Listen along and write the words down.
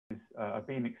a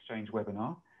Beam Exchange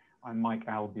webinar. I'm Mike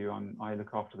Albu. I look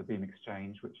after the Beam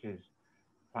Exchange, which is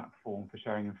a platform for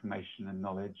sharing information and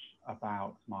knowledge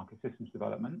about market systems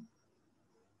development.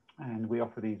 And we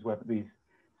offer these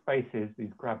spaces, these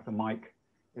grab the mic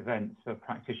events for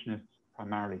practitioners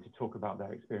primarily to talk about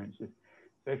their experiences.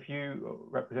 So if you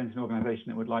represent an organization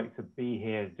that would like to be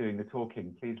here doing the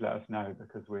talking, please let us know,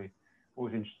 because we're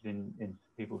always interested in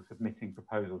people submitting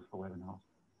proposals for webinars.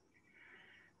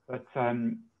 But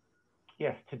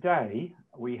yes, today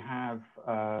we have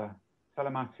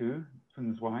Salamatu,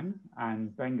 Tunzwang, and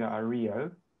Gbenga,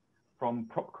 Ariyo from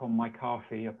Propcom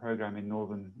Mai-karfi, a program in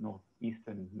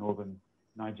northeastern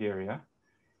Nigeria.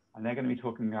 And they're going to be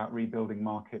talking about rebuilding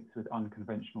markets with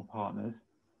unconventional partners.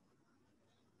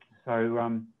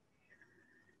 So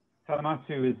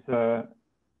Salamatu is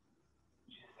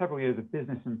several years of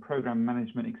business and program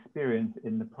management experience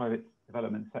in the private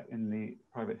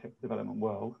sector development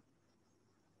world.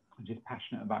 I'm just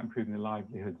passionate about improving the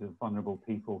livelihoods of vulnerable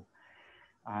people,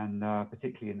 and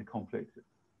particularly in the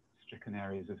conflict-stricken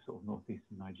areas of sort of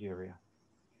northeastern Nigeria.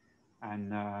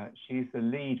 And she's the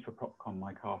lead for Propcom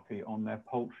Mai-karfi on their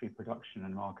poultry production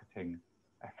and marketing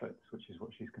efforts, which is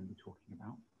what she's going to be talking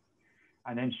about.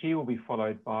 And then she will be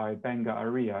followed by Gbenga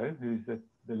Ariyo, who's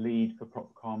the lead for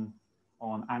Propcom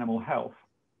on animal health.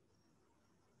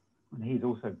 And he's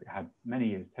also had many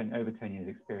years, over 10 years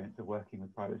experience of working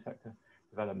with private sector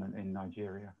development in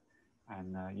Nigeria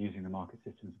and using the market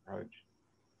systems approach.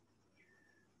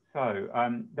 So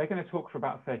they're going to talk for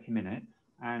about 30 minutes.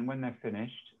 And when they're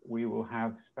finished, we will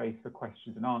have space for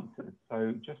questions and answers.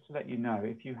 So just to let you know,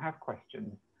 if you have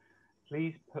questions,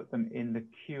 please put them in the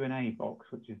Q&A box,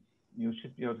 which is, you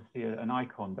should be able to see an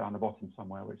icon down the bottom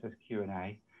somewhere which says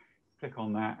Q&A. Click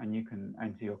on that and you can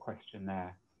enter your question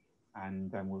there. And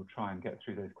then we'll try and get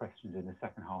through those questions in the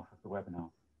second half of the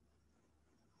webinar.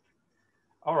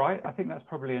 All right, I think that's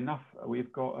probably enough.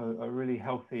 We've got a really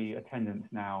healthy attendance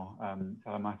now,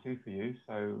 Salamatu, for you.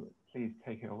 So please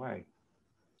take it away.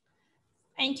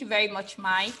 Thank you very much,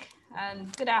 Mike.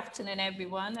 And good afternoon,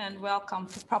 everyone, and welcome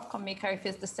to Propcom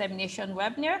Mai-karfi's dissemination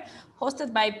webinar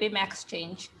hosted by Beam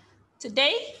Exchange.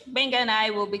 Today, Gbenga and I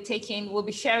will be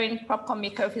sharing Propcom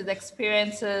Mai-karfi's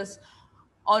experiences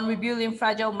on rebuilding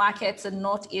fragile markets in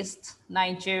Northeast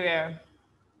Nigeria.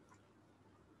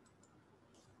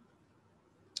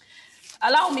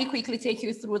 Allow me quickly take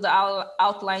you through the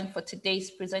outline for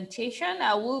today's presentation.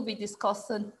 I will be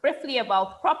discussing briefly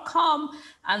about Propcom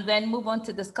and then move on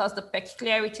to discuss the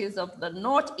peculiarities of the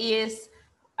Northeast.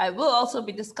 I will also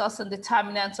be discussing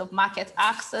determinants of market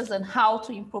access and how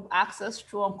to improve access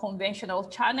through unconventional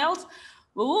channels.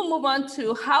 We will move on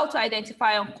to how to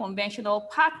identify unconventional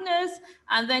partners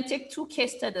and then take two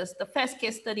case studies. The first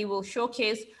case study will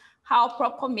showcase how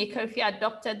Propcom Mai-karfi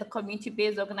adopted the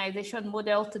community-based organization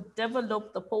model to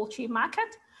develop the poultry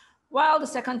market, while the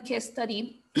second case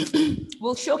study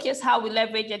will showcase how we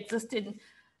leverage existing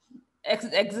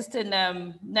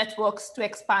networks to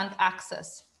expand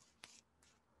access.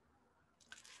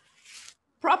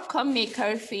 Propcom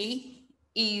Mai-karfi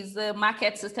is a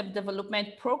market system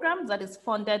development program that is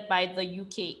funded by the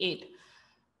UK aid.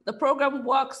 The program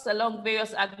works along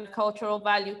various agricultural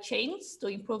value chains to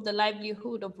improve the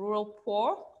livelihood of rural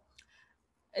poor.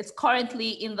 It's currently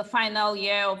in the final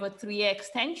year of a 3-year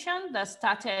extension that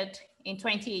started in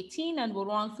 2018 and will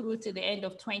run through to the end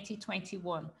of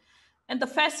 2021. And the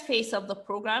first phase of the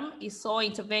program saw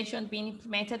intervention being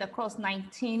implemented across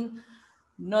 19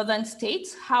 northern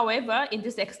states. However, in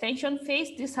this extension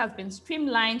phase, this has been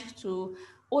streamlined to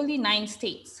only 9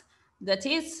 states. That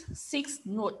is 6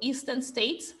 northeastern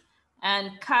states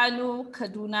and Kano,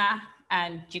 Kaduna,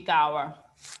 and Jigawa.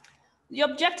 The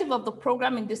objective of the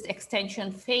program in this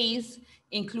extension phase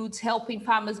includes helping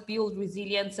farmers build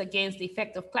resilience against the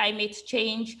effect of climate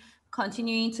change,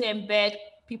 continuing to embed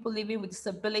people living with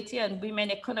disability and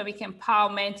women economic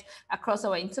empowerment across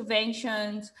our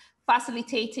interventions,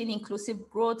 facilitating inclusive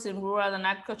growth in rural and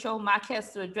agricultural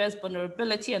markets to address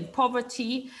vulnerability and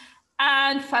poverty,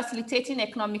 and facilitating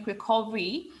economic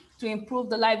recovery to improve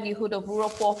the livelihood of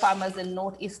rural poor farmers in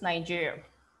Northeast Nigeria.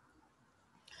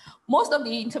 Most of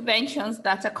the interventions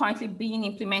that are currently being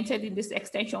implemented in this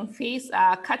extension phase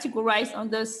are categorized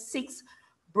under 6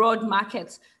 broad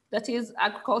markets. That is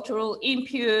agricultural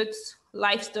inputs,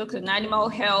 livestock and animal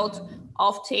health,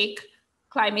 offtake,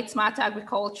 climate smart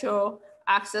agriculture,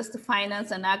 access to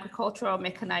finance and agricultural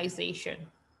mechanization.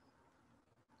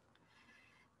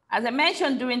 As I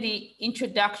mentioned during the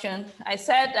introduction, I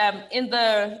said in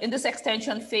this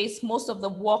extension phase, most of the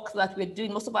work that we're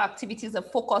doing, most of our activities are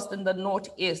focused in the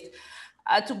Northeast.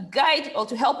 To guide or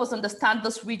to help us understand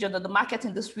this region and the market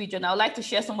in this region, I would like to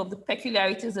share some of the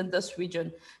peculiarities in this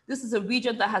region. This is a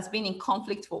region that has been in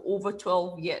conflict for over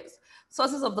 12 years.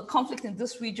 Sources of the conflict in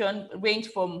this region range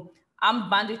from armed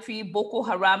banditry, Boko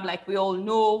Haram, like we all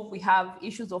know. We have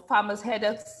issues of farmers'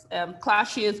 headaches,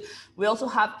 clashes. We also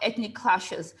have ethnic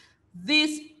clashes.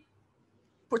 This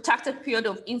protracted period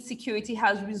of insecurity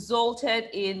has resulted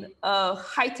in a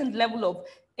heightened level of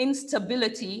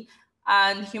instability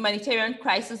and humanitarian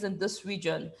crisis in this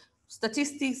region.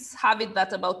 Statistics have it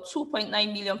that about 2.9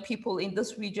 million people in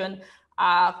this region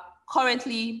are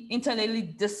currently internally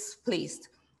displaced.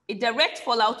 A direct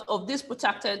fallout of this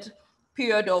protracted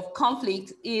period of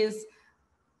conflict is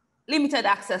limited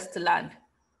access to land.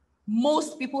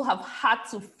 Most people have had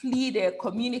to flee their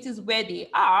communities where they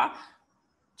are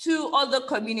to other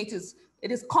communities.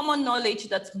 It is common knowledge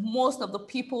that most of the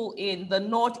people in the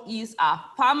Northeast are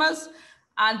farmers,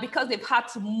 and because they've had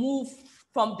to move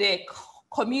from their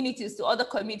communities to other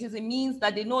communities, it means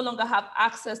that they no longer have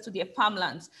access to their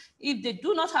farmlands. If they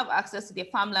do not have access to their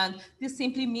farmland, this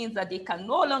simply means that they can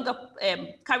no longer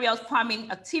carry out farming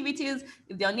activities.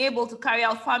 If they're unable to carry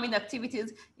out farming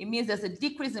activities, it means there's a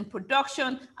decrease in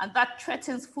production, and that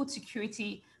threatens food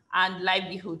security and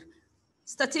livelihood.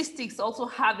 Statistics also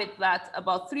have it that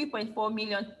about 3.4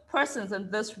 million persons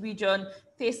in this region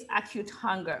face acute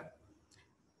hunger.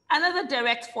 Another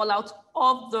direct fallout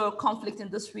of the conflict in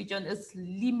this region is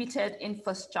limited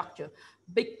infrastructure.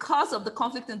 Because of the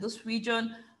conflict in this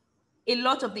region, a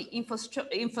lot of the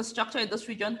infrastructure in this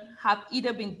region have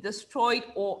either been destroyed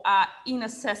or are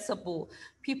inaccessible.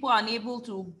 People are unable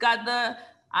to gather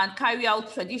and carry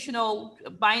out traditional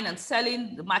buying and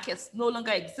selling. The markets no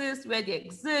longer exist. Where they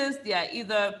exist, they are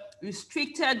either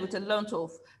restricted with a lot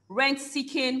of rent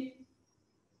seeking,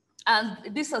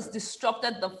 and this has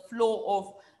disrupted the flow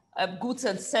of goods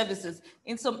and services.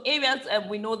 In some areas,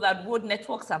 we know that road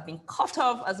networks have been cut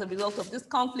off as a result of this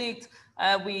conflict.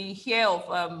 We hear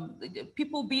of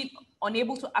people being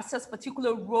unable to access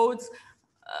particular roads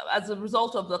as a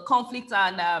result of the conflict,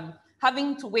 and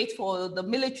having to wait for the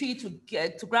military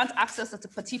to grant access at a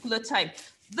particular time.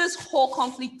 This whole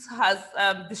conflict has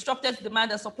disrupted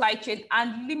demand and supply chain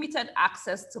and limited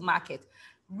access to market.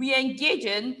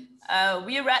 Re-engaging,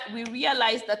 we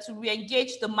realized that to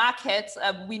re-engage the market,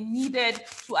 we needed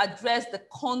to address the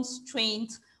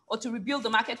constraint, or to rebuild the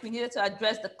market, we needed to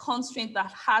address the constraint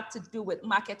that had to do with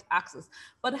market access.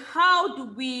 But how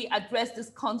do we address these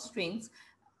constraints?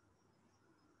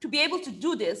 To be able to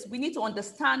do this, we need to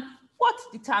understand what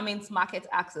determines market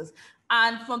access.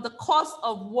 And from the course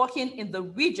of working in the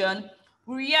region,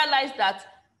 we realized that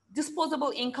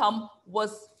disposable income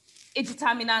was a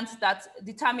determinant that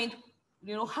determined,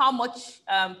 how much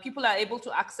people are able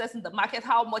to access in the market,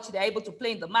 how much they're able to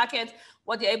play in the market,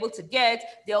 what they're able to get.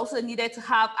 They also needed to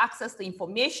have access to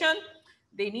information.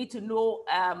 They need to know,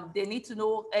 they need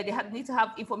to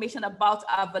have information about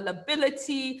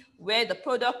availability, where the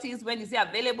product is, when is it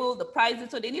available, the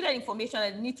prices. So they need that information,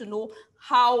 and they need to know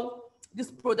how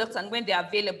these products and when they're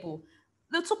available.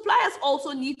 The suppliers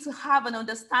also need to have an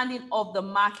understanding of the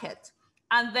market.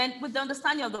 And then with the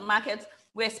understanding of the market,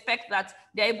 we expect that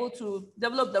they're able to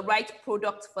develop the right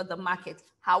product for the market.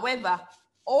 However,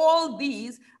 all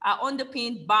these are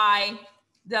underpinned by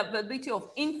the availability of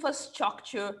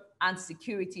infrastructure and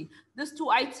security. These two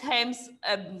items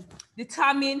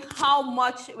determine how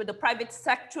much the private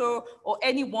sector or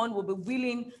anyone will be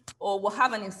willing or will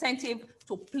have an incentive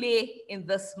to play in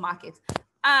this market.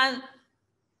 And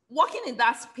working in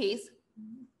that space,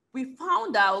 we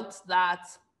found out that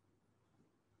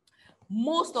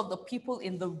most of the people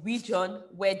in the region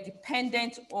were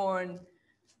dependent on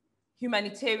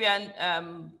humanitarian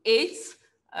aids,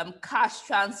 cash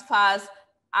transfers,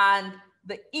 and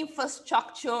the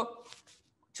infrastructure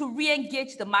to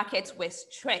re-engage the markets were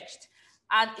stretched.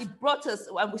 And it brought us,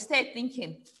 and we started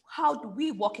thinking, how do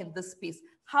we work in this space?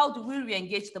 How do we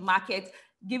re-engage the market,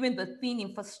 given the thin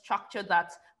infrastructure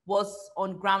that was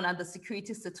on ground and the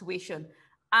security situation?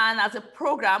 And as a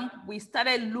program, we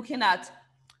started looking at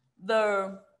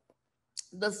the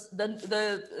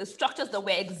structures that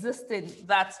were existing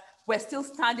that were still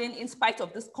standing in spite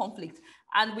of this conflict.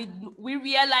 And we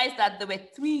realized that there were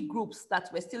three groups that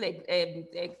were still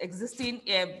existing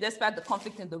despite the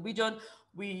conflict in the region.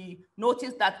 We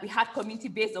noticed that we had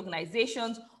community-based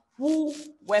organizations who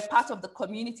were part of the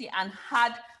community and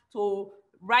had to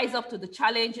rise up to the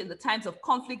challenge in the times of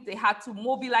conflict. They had to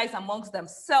mobilize amongst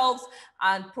themselves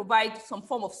and provide some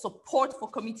form of support for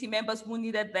community members who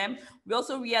needed them. We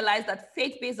also realized that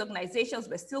faith-based organizations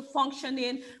were still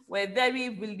functioning, were a very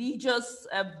religious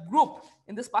group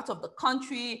in this part of the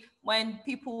country, when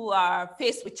people are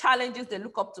faced with challenges, they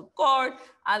look up to God.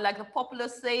 And like the popular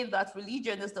say that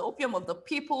religion is the opium of the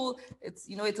people. It's,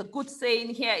 you know, it's a good saying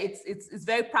here. It's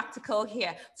very practical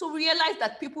here. So we realized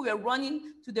that people were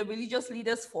running to the religious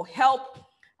leaders for help.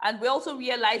 And we also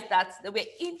realized that there were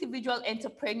individual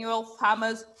entrepreneurial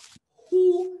farmers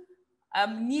who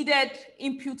needed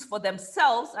inputs for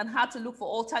themselves and had to look for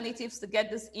alternatives to get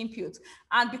this input.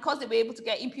 And because they were able to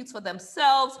get inputs for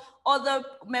themselves, other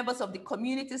members of the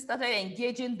community started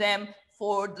engaging them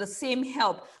for the same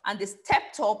help, and they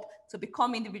stepped up to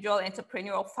become individual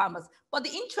entrepreneurial farmers. But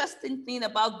the interesting thing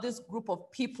about this group of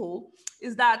people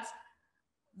is that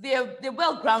they're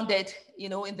well grounded, you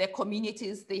know, in their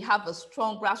communities. They have a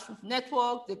strong grassroots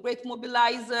network, they're great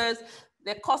mobilizers.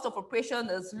 Their cost of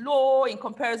operation is low in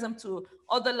comparison to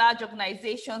other large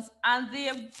organizations, and they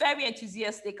are very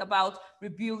enthusiastic about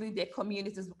rebuilding their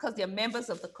communities because they're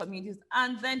members of the communities,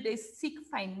 and then they seek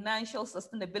financial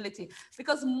sustainability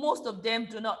because most of them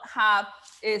do not have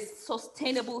a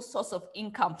sustainable source of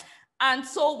income. And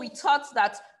so we thought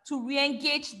that to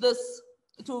re-engage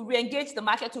the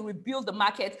market, to rebuild the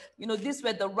market, you know, these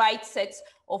were the right sets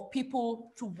of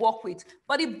people to work with.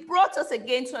 But it brought us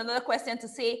again to another question to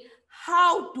say,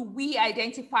 how do we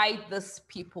identify these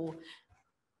people?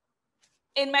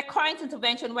 In my current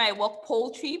intervention where I work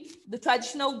poultry, the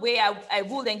traditional way I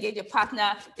would engage a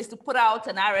partner is to put out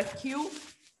an RFQ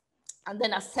and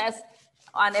then assess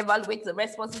and evaluate the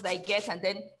responses I get and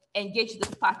then engage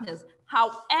the partners.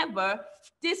 However,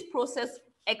 this process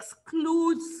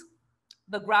excludes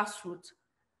the grassroots.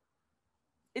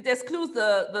 It excludes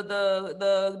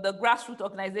the grassroots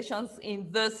organizations in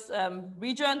this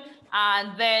region,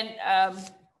 and then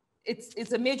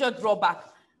it's a major drawback.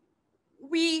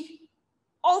 We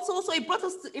also, so it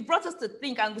brought us to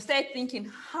think, and we started thinking,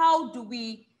 how do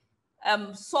we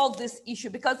solve this issue?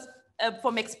 Because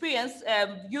from experience,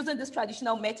 using this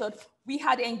traditional method, we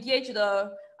had engaged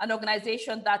an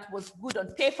organization that was good on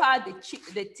paper.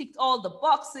 They ticked all the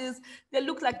boxes. They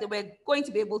looked like they were going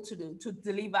to be able to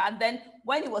deliver. And then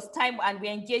when it was time and we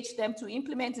engaged them to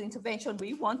implement the intervention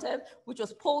we wanted, which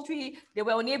was poultry, they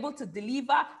were unable to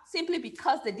deliver simply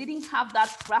because they didn't have that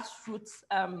grassroots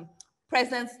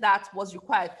presence that was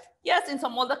required. Yes, in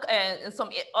some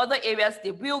other areas,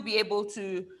 they will be able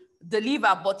to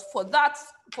deliver, but for that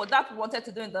we wanted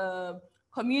to do in the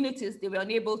communities, they were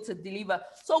unable to deliver.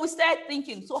 So we started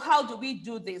thinking, so how do we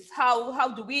do this?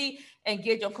 How do we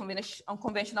engage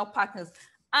unconventional partners?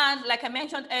 And like I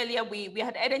mentioned earlier, we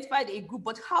had identified a group,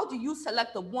 but how do you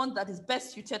select the one that is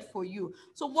best suited for you?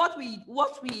 So what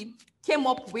we came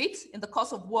up with in the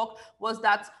course of work was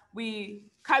that we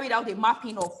carried out a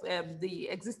mapping of the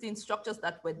existing structures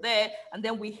that were there, and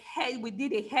then we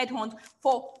did a headhunt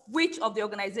for which of the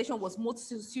organization was most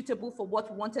suitable for what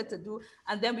we wanted to do,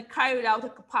 and then we carried out a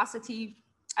capacity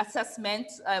assessment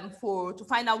to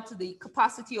find out the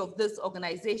capacity of these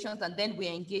organizations, and then we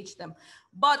engage them.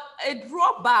 But a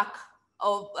drawback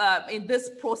of in this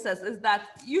process is that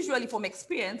usually from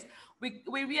experience,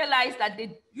 we realize that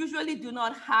they usually do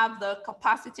not have the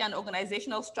capacity and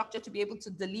organizational structure to be able to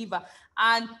deliver,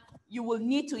 and you will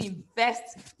need to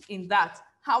invest in that.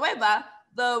 However,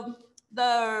 the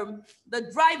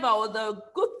driver or the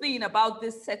good thing about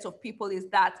this set of people is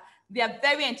that they are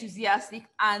very enthusiastic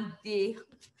and they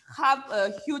have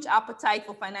a huge appetite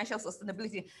for financial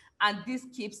sustainability, and this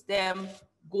keeps them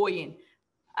going.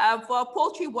 For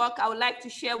poultry work, I would like to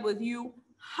share with you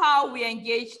how we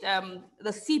engaged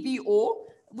the CBO,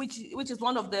 which is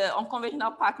one of the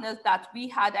unconventional partners that we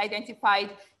had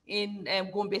identified in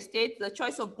Gombe State. The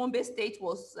choice of Gombe State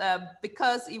was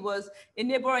because it was a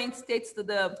neighboring state to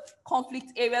the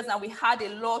conflict areas, and we had a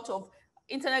lot of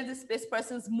internally displaced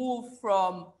persons move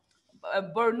from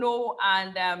Borno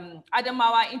and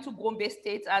Adamawa into Gombe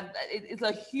State, and it's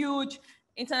a huge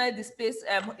internally displaced,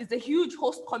 it's a huge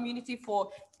host community for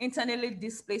internally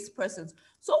displaced persons.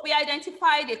 So we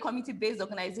identified a community-based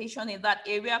organization in that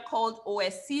area called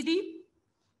OSCD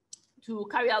to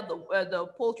carry out the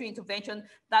poultry intervention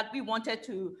that we wanted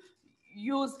to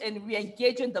use in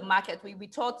re-engaging the market. We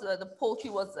thought the poultry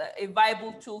was a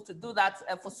viable tool to do that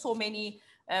for so many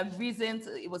reasons.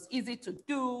 It was easy to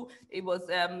do. It was,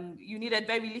 you needed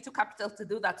very little capital to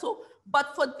do that. So,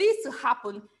 but for this to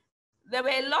happen, there were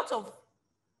a lot of,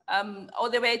 or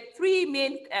there were three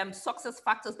main success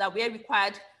factors that were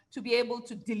required to be able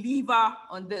to deliver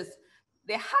on this.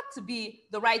 There had to be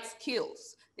the right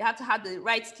skills. They had to have the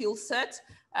right skill set.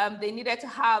 They needed to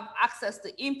have access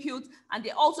to input, and they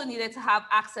also needed to have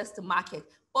access to market.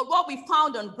 But what we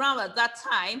found on ground at that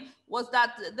time was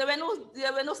that there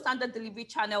were no standard delivery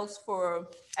channels for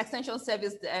extension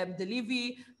service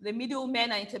delivery. The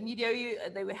middlemen and intermediary,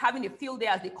 they were having a field day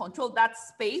as they controlled that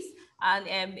space, and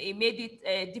it made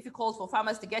it difficult for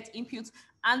farmers to get inputs.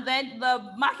 And then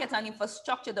the market and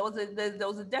infrastructure, there was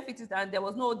a deficit, and there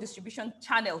was no distribution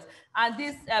channels. And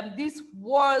this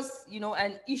was, you know,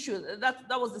 an issue. That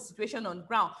was the situation on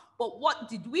ground. But what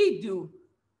did we do?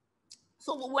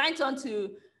 So we went on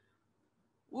to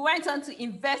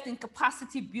invest in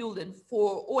capacity building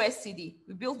for OSCD.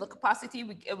 We built the capacity.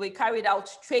 We carried out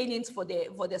trainings for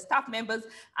the staff members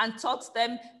and taught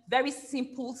them very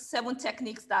simple 7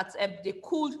 techniques that they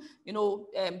could, you know,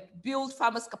 build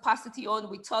farmers' capacity on.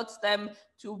 We taught them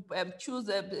to choose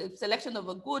a selection of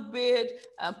a good breed,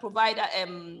 provide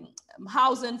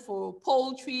housing for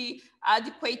poultry,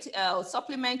 adequate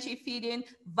supplementary feeding,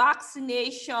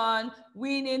 vaccination,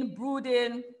 weaning,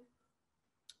 brooding,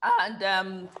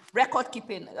 and record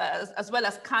keeping, as well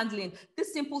as candling.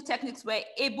 These simple techniques were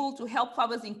able to help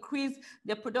farmers increase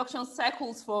their production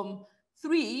cycles from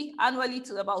 3 annually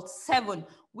to about 7.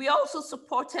 We also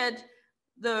supported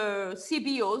the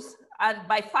CBOs and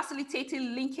by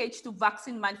facilitating linkage to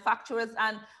vaccine manufacturers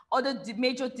and other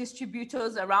major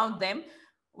distributors around them.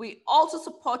 We also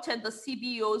supported the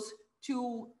CBOs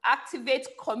to activate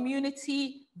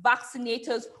community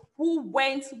vaccinators who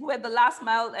were the last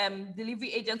mile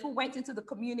delivery agents who went into the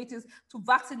communities to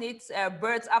vaccinate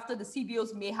birds after the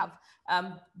CBOs may have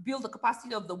built the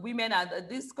capacity of the women, and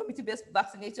these community-based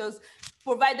vaccinators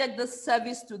provided this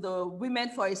service to the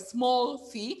women for a small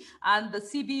fee, and the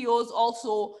CBOs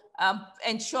also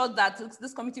ensured that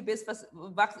this community-based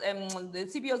the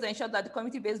CBOs ensured that the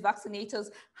community-based vaccinators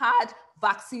had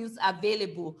vaccines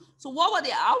available. So what were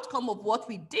the outcome of what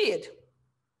we did?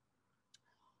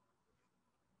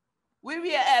 We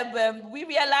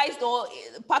realized, or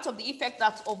part of the effect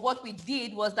of what we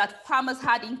did was that farmers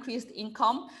had increased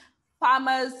income.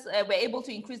 Farmers were able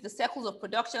to increase the cycles of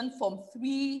production from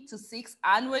 3 to 6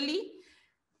 annually.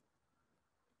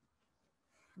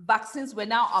 Vaccines were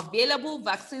now available.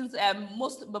 Vaccines,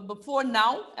 before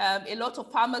now, a lot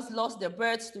of farmers lost their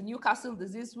birds to Newcastle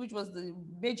disease, which was the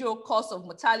major cause of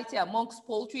mortality amongst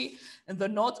poultry in the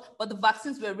north, but the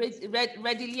vaccines were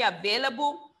readily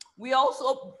available. We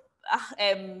also,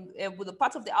 the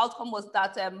part of the outcome was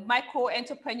that micro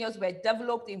entrepreneurs were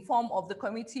developed in form of the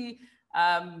community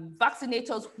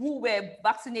vaccinators who were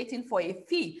vaccinating for a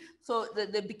fee. So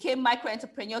they became micro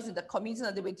entrepreneurs in the community,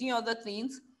 and they were doing other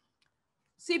things.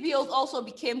 CBOs also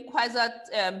became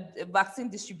quasi-vaccine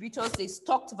distributors. They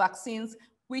stocked vaccines,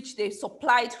 which they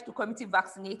supplied to community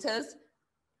vaccinators.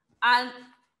 And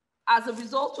as a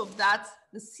result of that,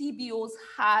 the CBOs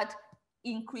had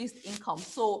increased income.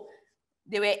 So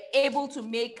they were able to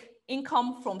make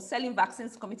income from selling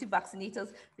vaccines to community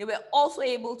vaccinators. They were also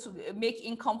able to make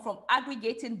income from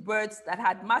aggregating birds that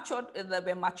had matured, that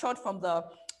were matured from the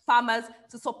farmers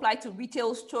to supply to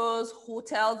retail stores,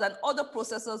 hotels, and other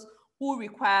processors who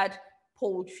required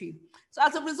poultry. So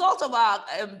as a result of our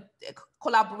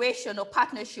collaboration or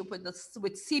partnership with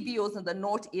CBOs in the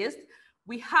Northeast,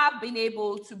 we have been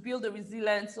able to build the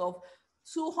resilience of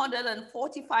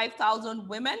 245,000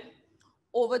 women.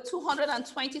 Over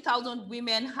 220,000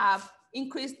 women have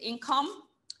increased income.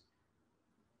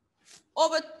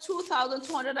 Over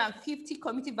 2,250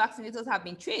 community vaccinators have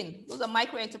been trained. Those are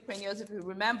micro entrepreneurs, if you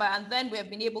remember, and then we have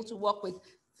been able to work with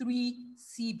 3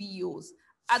 CBOs.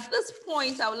 At this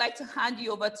point, I would like to hand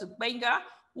you over to Gbenga,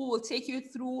 who will take you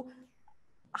through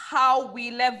how we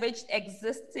leveraged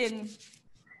existing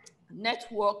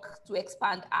network to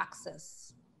expand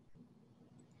access.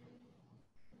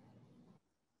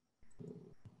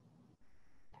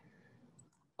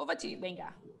 Over to you,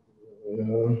 Gbenga.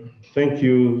 Thank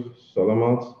you,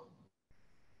 Salamatu.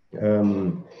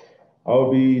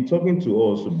 I'll be talking to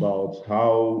us about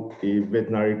how a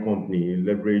veterinary company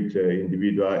leverage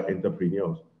individual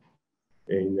entrepreneurs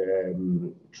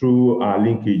through our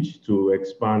linkage to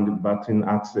expand vaccine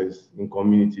access in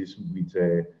communities with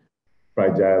a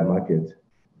fragile market.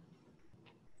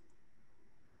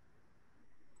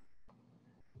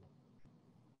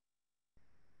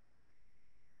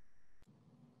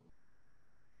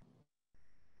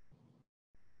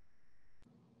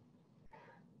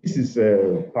 This is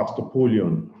Pastor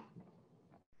Polion.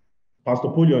 Pastor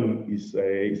Polion is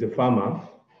a farmer,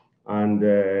 and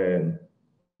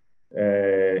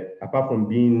apart from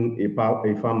being a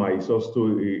farmer, he's also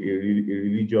a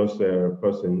religious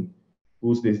person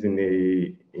who stays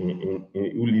who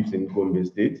lives in Gombe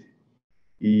State.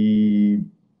 In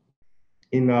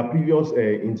our previous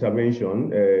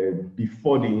intervention,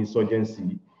 before the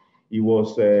insurgency, he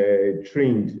was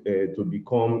trained to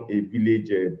become a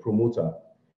village promoter,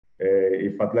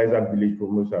 a fertilizer village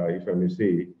promoter, if I may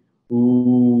say,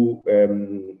 who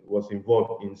was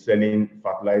involved in selling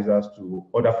fertilizers to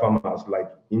other farmers like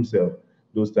himself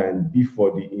those times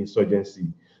before the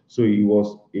insurgency. So he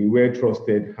was a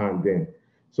well-trusted hand then.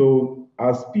 So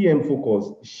as PM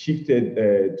Focus shifted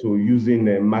to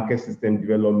using market system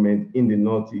development in the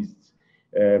Northeast,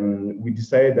 we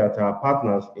decided that our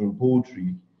partners in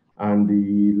poultry and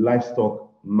the livestock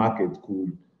market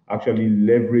could actually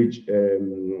leverage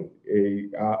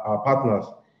our partners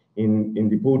in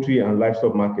the poultry and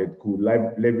livestock market could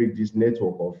leverage this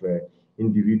network of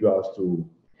individuals to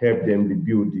help them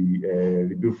rebuild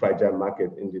fragile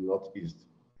market in the Northeast.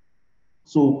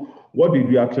 So what did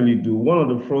we actually do? One of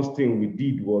the first things we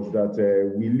did was that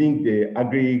we linked the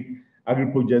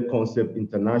Agri-Project Concept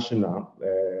International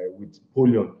with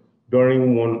polio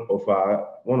during one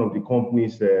of the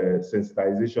company's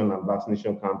sensitization and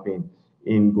vaccination campaign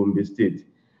in Gombe State.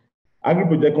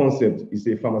 Agri-Project Concept is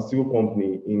a pharmaceutical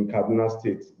company in Kaduna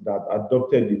State that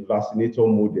adopted the vaccinator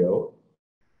model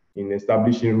in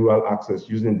establishing rural access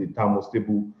using the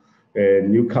thermostable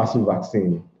Newcastle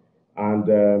vaccine.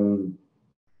 And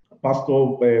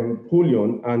Pastor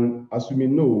Polion, and as you may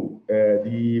know,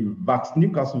 the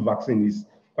Newcastle vaccine is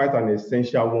quite an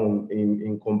essential one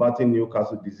in combating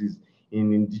Newcastle disease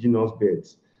in indigenous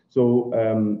beds. So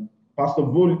Pastor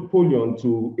Polion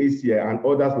to ACI and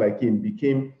others like him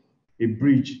became a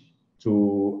bridge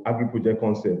to Agri-Project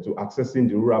Concept, to accessing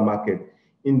the rural market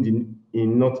in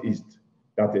Northeast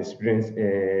that experienced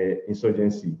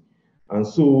insurgency. And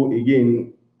so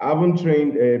again, I haven't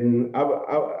trained, I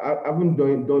haven't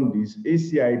done this.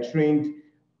 ACI trained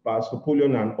Pastor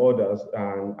Polion and others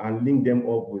and linked them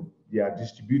up with their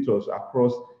distributors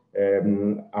across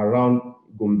around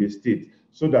Gombe State,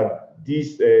 so that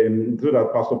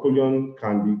Pastor Polion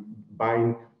can be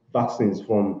buying vaccines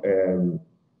from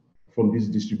these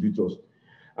distributors.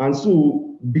 And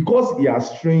so because he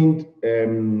has trained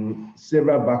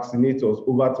several vaccinators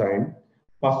over time,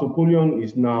 Pastor Polion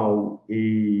is now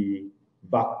a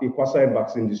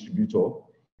quasi-vaccine distributor,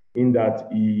 in that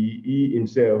he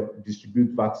himself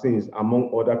distributes vaccines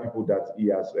among other people that he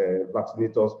has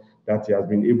vaccinators that he has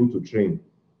been able to train.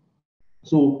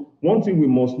 So one thing we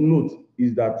must note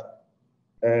is that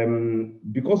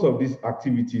because of these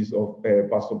activities of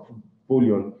Pastor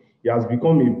Polion, he has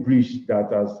become a bridge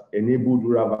that has enabled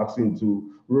rural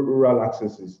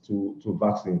accesses to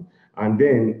vaccine. And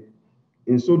then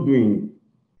in so doing,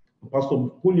 Pastor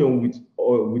Polion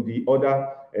with the other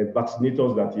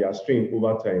vaccinators that he has trained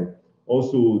over time,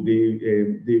 also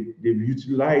they've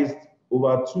utilized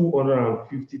over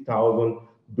 250,000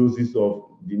 doses of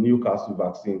the Newcastle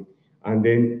vaccine. And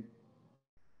then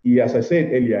as I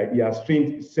said earlier, he has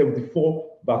trained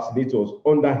 74 vaccinators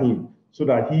under him, so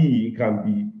that he can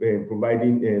be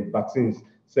providing vaccines,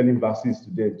 selling vaccines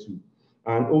to them too.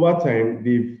 And over time,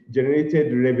 they've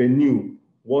generated revenue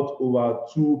worth over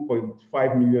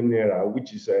 2.5 million naira,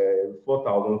 which is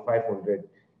 4,500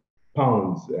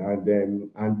 pounds.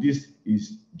 And this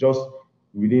is just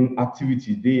within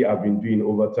activities they have been doing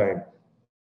over time.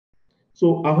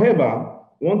 So, however,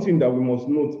 one thing that we must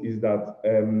note is that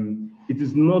it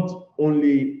is not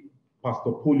only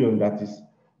Pastor Polion that is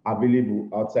available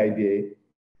outside there.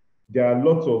 There are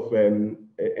lots of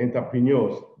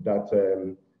entrepreneurs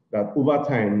that over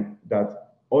time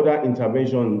that other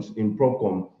interventions in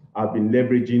Propcom have been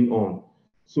leveraging on.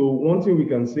 So one thing we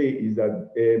can say is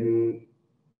that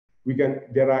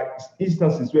there are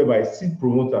instances whereby seed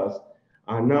promoters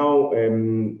are now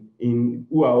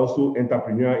who are also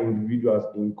entrepreneurial individuals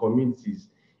in communities.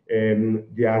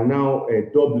 They are now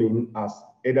doubling as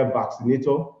either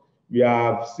vaccinator. We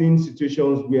have seen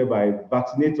situations whereby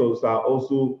vaccinators are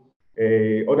also,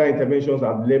 other interventions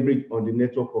have leveraged on the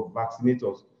network of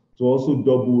vaccinators to also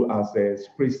double as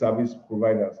spray service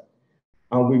providers.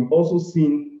 And we've also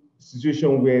seen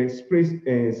situations where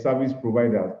spray service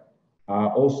providers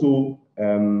are also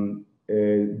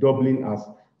doubling as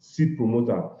seed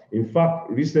promoter. In fact,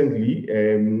 recently,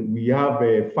 we have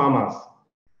farmers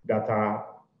that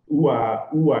who are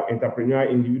entrepreneurial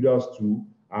individuals too,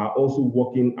 are also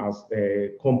working as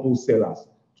compost sellers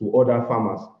to other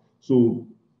farmers. So,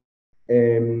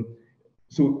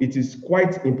 so it is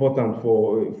quite important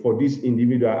for this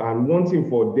individual. And one thing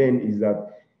for them is that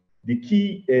the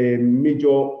key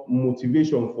major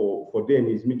motivation for them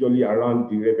is majorly around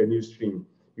the revenue stream.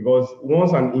 Because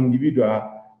once an individual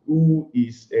who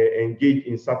is engaged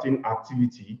in certain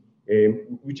activity,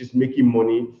 which is making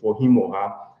money for him or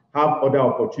her, have other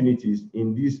opportunities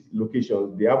in these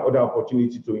locations, they have other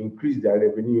opportunity to increase their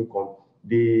revenue income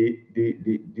they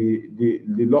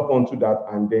lock onto that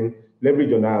and then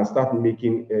leverage on that and start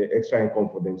making extra income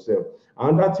for themselves.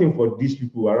 Another thing for these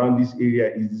people around this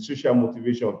area is the social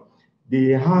motivation.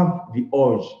 They have the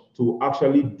urge to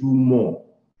actually do more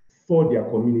for their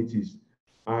communities,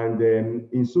 and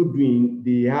in so doing,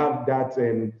 they have that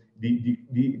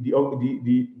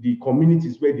the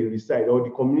communities where they reside, or the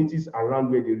communities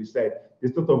around where they reside,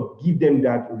 they sort of give them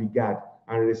that regard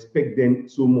and respect them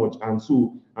so much. And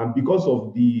because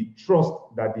of the trust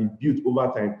that they built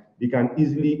over time, they can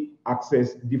easily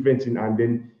access different things, and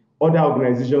then other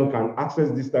organizations can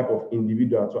access this type of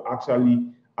individual to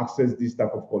actually access this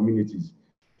type of communities.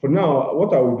 For now,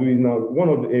 what I will do is now,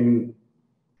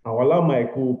 I'll allow my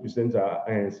co-presenter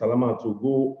and Salamatu to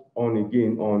go on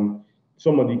again on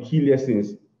some of the key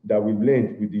lessons that we've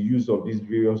learned with the use of these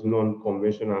various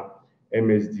non-conventional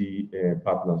MSD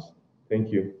partners.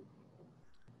 Thank you.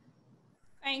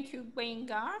 Thank you,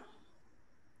 Gbenga.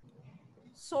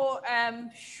 So I'm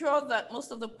sure that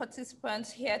most of the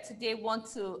participants here today want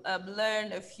to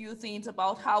learn a few things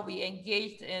about how we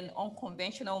engaged in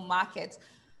unconventional markets.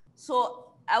 So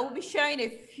I will be sharing a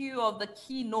few of the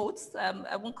key notes.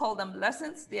 I won't call them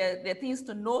lessons. They're things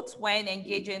to note when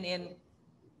engaging in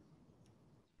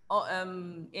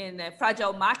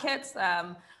fragile markets.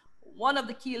 One of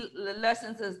the key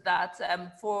lessons is that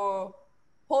for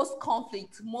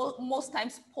post-conflict, most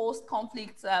times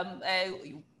post-conflict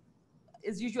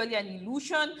is usually an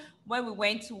illusion. When we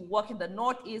went to work in the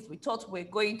Northeast, we thought we were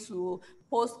going to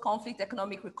post-conflict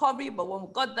economic recovery, but when we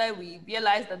got there, we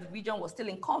realized that the region was still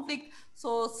in conflict.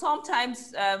 So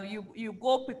sometimes you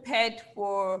go prepared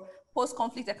for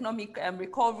post-conflict economic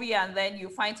recovery, and then you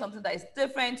find something that is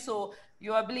different. So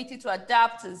your ability to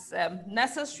adapt is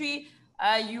necessary.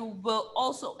 You will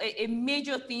also, a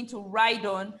major thing to ride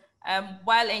on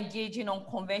while engaging on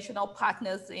conventional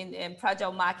partners in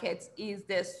fragile markets is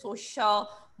their social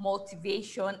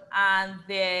motivation and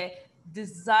their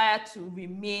desire to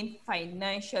remain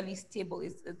financially stable.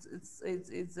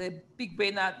 It's a big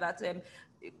brainer that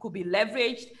it could be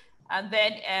leveraged. And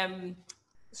then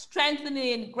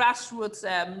strengthening grassroots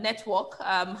network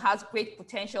has great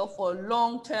potential for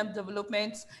long-term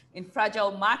development in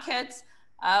fragile markets.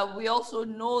 We also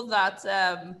know that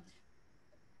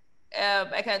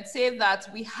I can say that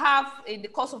we have, in the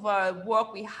course of our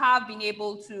work, we have been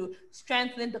able to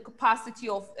strengthen the capacity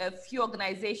of a few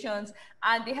organizations,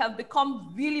 and they have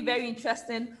become really very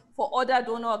interesting for other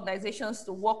donor organizations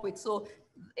to work with. So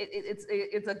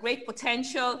it's a great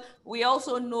potential. We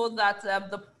also know that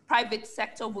the private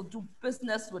sector will do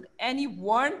business with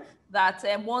anyone, that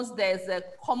once there's a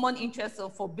common interest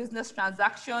for business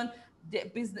transaction, the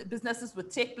businesses will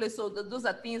take place. So those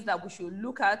are things that we should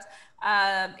look at.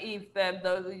 If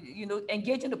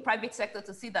engage in the private sector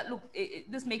to see that, look,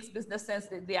 this makes business sense.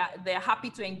 They're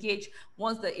happy to engage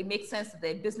once it makes sense to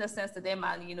their business sense to them,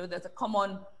 and there's a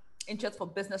common interest for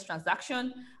business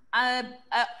transaction.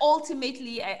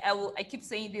 Ultimately, I keep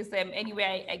saying this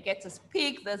anywhere I get to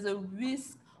speak, there's a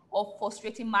risk of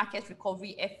frustrating market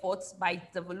recovery efforts by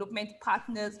development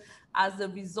partners as a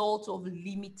result of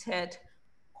limited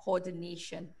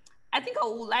coordination. I think I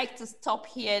would like to stop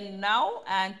here now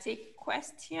and take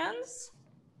questions.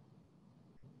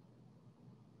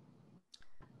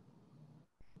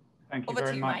 Thank you Over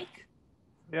very to you, much. Mike.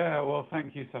 Yeah, well,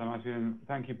 thank you, Salamatu, and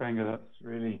thank you, Gbenga. That's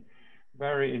really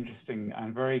very interesting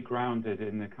and very grounded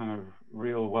in the kind of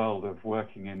real world of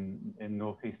working in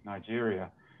Northeast Nigeria.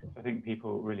 I think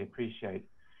people really appreciate.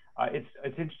 It's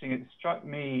interesting. It struck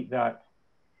me that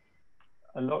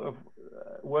a lot of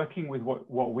working with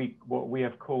what we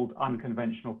have called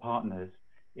unconventional partners,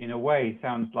 in a way,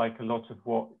 sounds like a lot of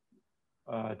what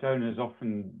donors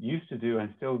often used to do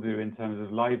and still do in terms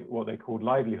of what they called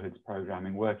livelihoods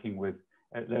programming, working with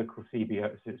local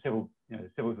CBOs, civil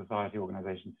society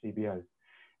organizations, CBOs.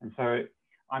 And so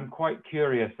I'm quite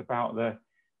curious about the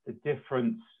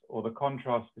difference or the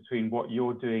contrast between what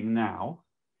you're doing now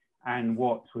and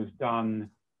what was done,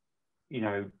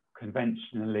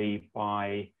 conventionally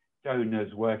by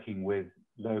donors working with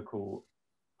local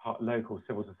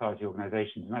civil society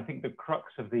organizations. And I think the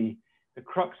crux of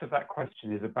that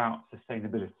question is about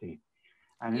sustainability.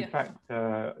 And in fact,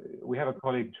 we have a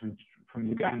colleague from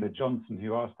Uganda, Johnson,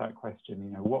 who asked that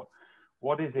question.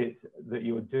 What is it that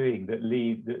you're doing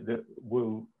that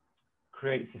will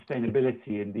create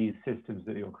sustainability in these systems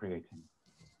that you're creating?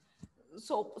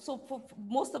 So for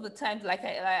most of the times, like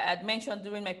I had mentioned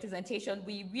during my presentation,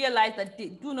 we realize that they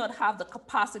do not have the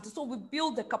capacity. So we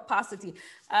build the capacity.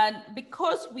 And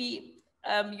because we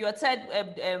you had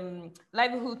said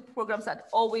livelihood programs had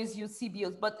always used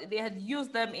CBOs, but they had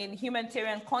used them in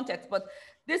humanitarian context. But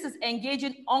this is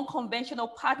engaging unconventional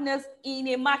partners in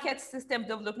a market system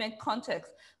development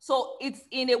context. So it's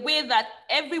in a way that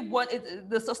everyone,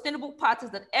 the sustainable part is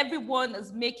that everyone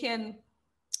is making,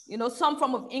 you know, some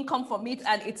form of income from it,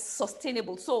 and it's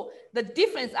sustainable. So the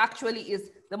difference actually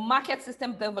is the market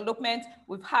system development.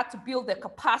 We've had to build the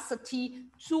capacity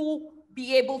to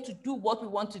be able to do what we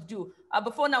want to do.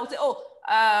 Before now, we say, oh,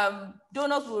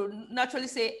 donors will naturally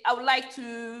say, I would like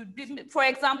to, for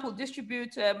example,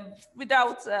 distribute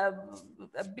without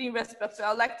being respectful. I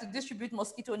would like to distribute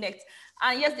mosquito nets.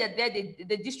 And yes, they're there,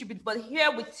 they distribute, but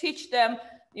here we teach them,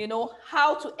 you know,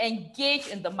 how to engage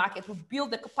in the market, to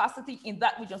build the capacity in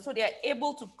that region so they are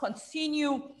able to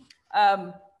continue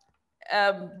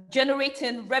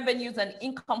generating revenues and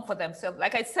income for themselves.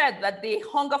 Like I said, that they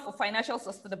hunger for financial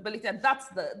sustainability, and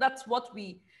that's what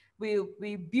we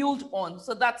build on.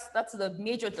 So that's the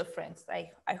major difference.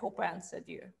 I hope I answered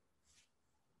you.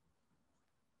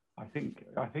 I think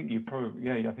you probably,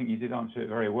 yeah, I think you did answer it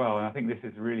very well, and I think this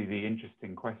is really the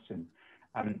interesting question.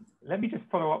 Let me just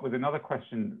follow up with another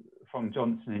question from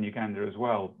Johnson in Uganda as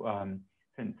well,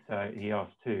 since he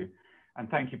asked too. And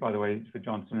thank you, by the way, for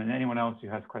Johnson, and anyone else who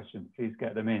has questions, please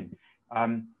get them in.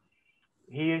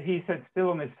 He said,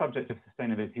 still on this subject of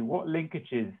sustainability, what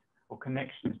linkages or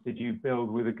connections did you build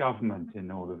with the government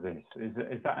in all of this?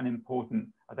 Is that an important,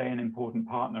 are they an important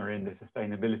partner in the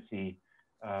sustainability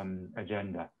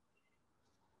agenda?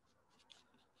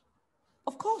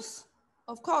 Of course.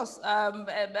 Of course,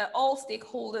 all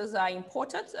stakeholders are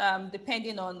important,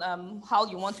 depending on how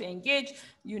you want to engage.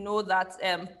 You know that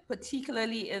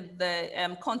particularly in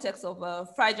the context of a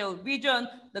fragile region,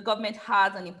 the government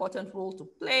has an important role to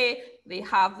play. They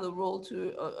have the role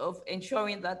of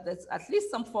ensuring that there's at least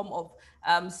some form of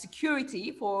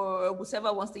security for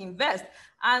whoever wants to invest.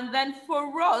 And then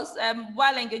for us,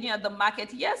 while engaging at the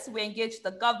market, yes, we engaged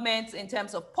the government in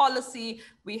terms of policy.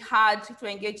 We had to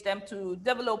engage them to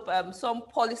develop some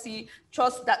policy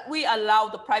trust that we allow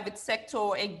the private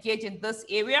sector engage in this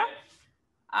area,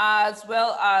 as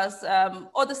well as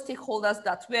other stakeholders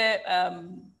that were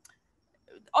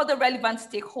other relevant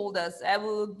stakeholders. I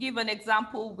will give an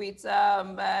example with,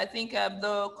 I think,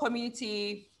 the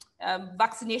community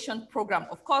vaccination program.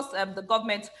 Of course, the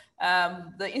government,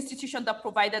 the institution that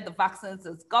provided the vaccines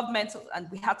is government, and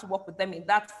we had to work with them in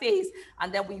that phase.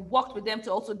 And then we worked with them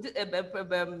to also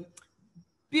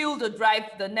build or drive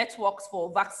the networks for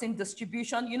vaccine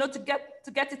distribution, you know, to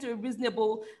get it to a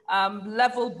reasonable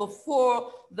level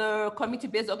before the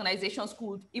community-based organizations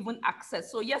could even access.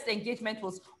 So yes, the engagement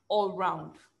was all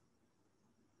round.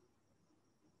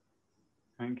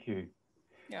 Thank you.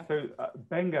 Yeah. So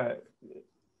Gbenga,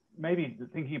 maybe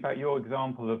thinking about your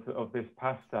example of this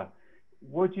pasta,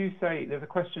 would you say, there's a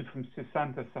question from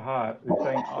Susanta Sahar who's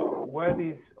saying, were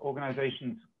these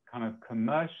organizations kind of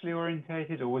commercially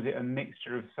orientated, or was it a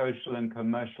mixture of social and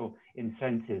commercial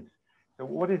incentives? So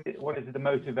what is the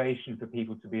motivation for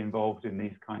people to be involved in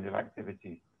these kinds of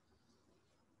activities?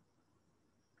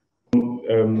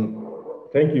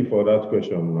 Thank you for that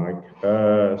question, Mike.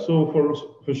 So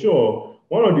for sure,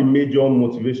 one of the major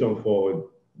motivations for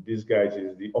these guys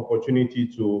is the opportunity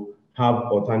to have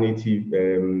alternative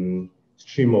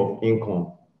stream of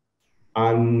income.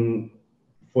 And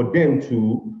for them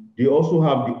to, they also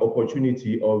have the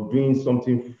opportunity of doing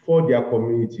something for their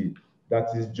community that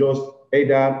is just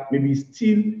either maybe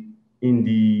still in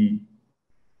the,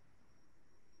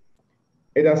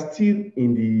 it's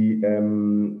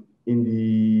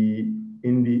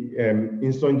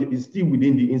still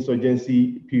within the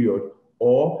insurgency period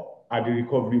or at the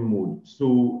recovery mode,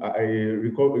 so a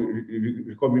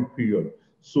recovery period.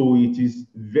 So it is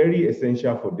very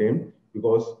essential for them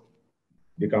because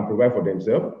they can provide for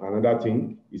themselves. Another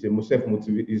thing is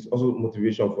is also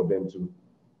motivation for them too.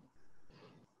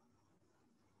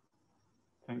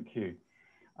 Thank you.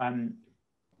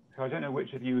 So I don't know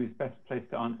which of you is best placed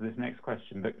to answer this next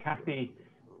question, but Kathy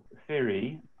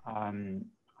Theory, I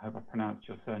hope I pronounced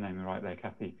your surname right there,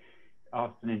 Kathy,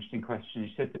 asked an interesting question.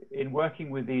 She said, in working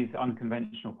with these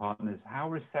unconventional partners, how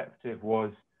receptive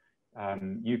was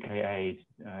UK Aid,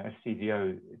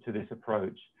 FCDO, to this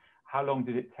approach? How long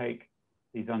did it take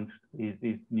these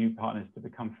new partners to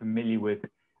become familiar with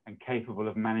and capable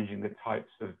of managing the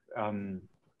types of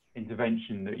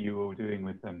intervention that you were doing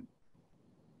with them?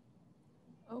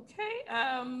 Okay,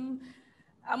 I'm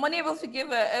unable to give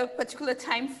a particular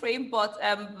time frame, but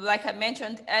like I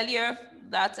mentioned earlier,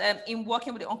 that in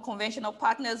working with the unconventional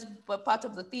partners, but part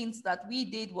of the things that we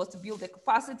did was to build the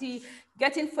capacity,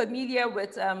 getting familiar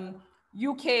with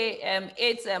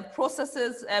UK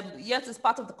processes. Yes, it's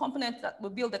part of the component that we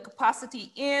build the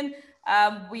capacity in.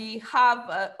 We have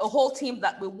a whole team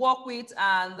that we work with,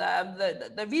 and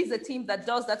there is a team that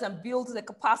does that and builds the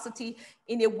capacity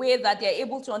in a way that they're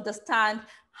able to understand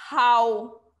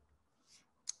how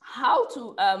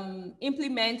to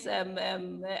implement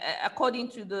according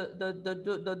to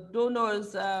the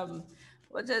donors.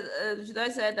 What should I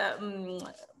say?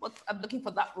 What I'm looking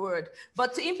for that word,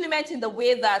 but to implement in the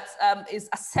way that is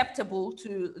acceptable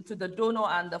to the donor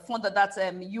and the funder, that's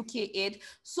UK aid.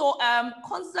 So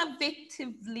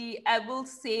conservatively, I will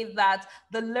say that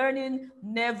the learning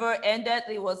never ended.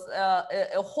 It was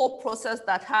a whole process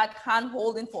that had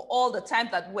hand-holding for all the time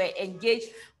that we're engaged.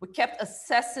 We kept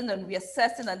assessing and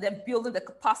reassessing and then building the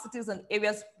capacities and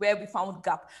areas where we found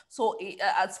gap. So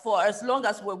as long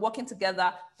as we're working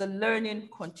together, the learning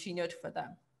continued for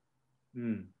them.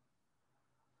 Mm.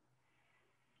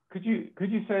 Could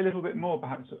you say a little bit more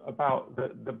perhaps about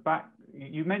the back?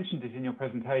 You mentioned it in your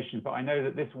presentation, but I know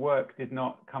that this work did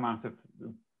not come out of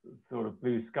sort of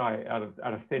blue sky, out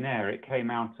of thin air. It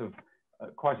came out of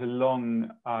quite a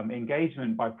long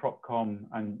engagement by Propcom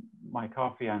and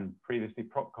Mai-karfi and previously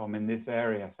Propcom in this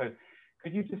area. So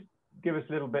could you just give us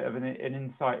a little bit of an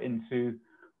insight into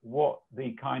what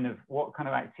kind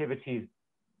of activities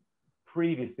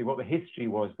previously, what the history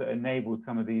was that enabled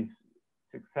some of these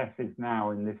successes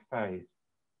now in this phase?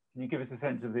 Can you give us a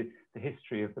sense of the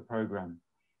history of the program?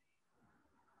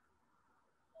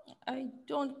 I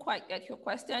don't quite get your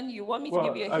question. You want me to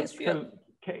give you a history of...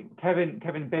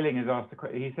 Kevin Billing has asked a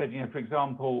question. He said, for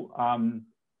example,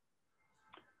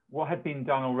 what had been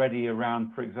done already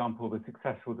around, for example, the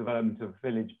successful development of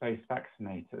village-based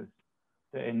vaccinators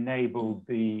that enabled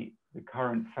the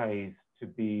current phase to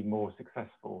be more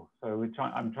successful. So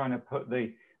I'm trying to put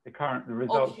the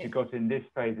results you got in this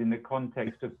phase in the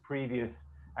context of previous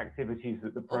activities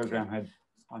that the program had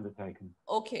undertaken.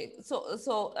 Okay,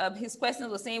 so his question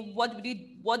was saying, what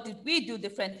did we do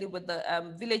differently with the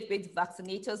village-based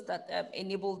vaccinators that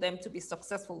enabled them to be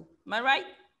successful? Am I right?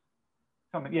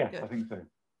 Yes, I think so.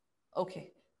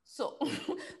 Okay, so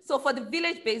so for the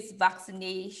village-based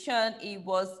vaccination,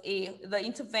 the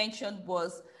intervention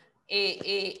was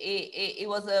it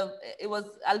was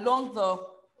along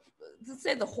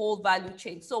the whole value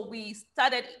chain. So we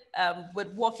started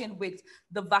with working with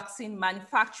the vaccine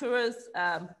manufacturers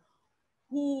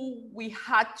who we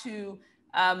had to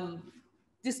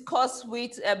discuss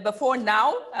with before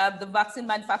now. The vaccine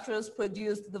manufacturers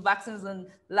produced the vaccines in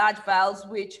large vials,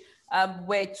 which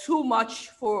were too much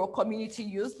for community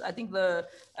use. I think the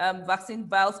vaccine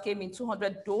vials came in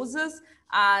 200 doses,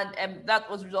 and that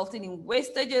was resulting in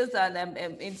wastages, and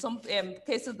in some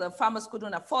cases the farmers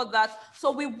couldn't afford that.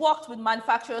 So we worked with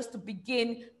manufacturers to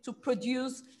begin to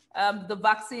produce the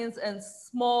vaccines in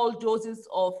small doses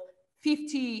of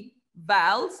 50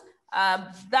 vials.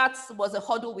 That was a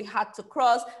hurdle we had to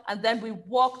cross, and then we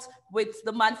worked with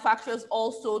the manufacturers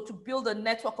also to build a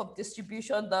network of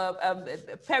distribution,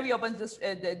 the peri-urban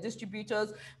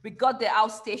distributors. We got the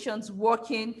outstations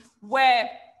working where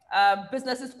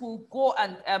businesses could go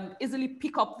and easily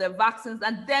pick up their vaccines,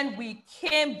 and then we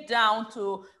came down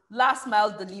to last mile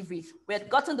delivery. We had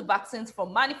gotten the vaccines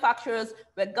from manufacturers,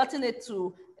 we had gotten it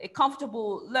to a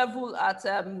comfortable level at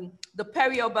the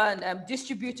peri-urban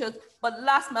distributors, but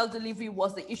last mile delivery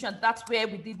was the issue, and that's where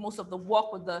we did most of the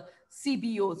work with the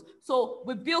CBOs. So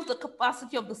we built the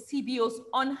capacity of the CBOs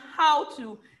on how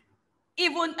to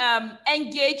even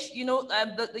engage,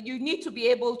 you need to be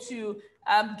able to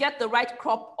get the right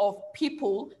crop of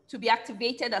people to be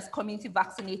activated as community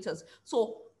vaccinators.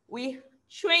 So we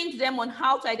trained them on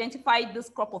how to identify this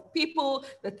crop of people,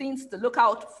 the things to look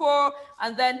out for,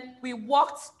 and then we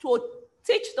worked to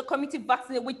teach the community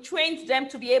vaccinators. We trained them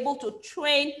to be able to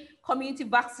train community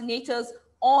vaccinators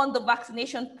on the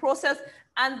vaccination process,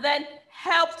 and then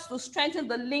helped to strengthen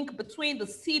the link between the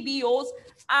CBOs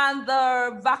and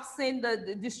the vaccine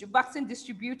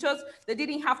distributors. They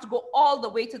didn't have to go all the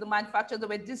way to the manufacturers. There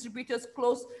were distributors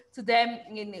close to them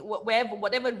in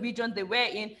whatever region they were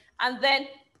in, and then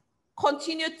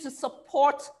continued to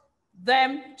support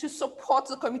them, to support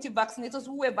the community vaccinators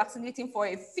who were vaccinating for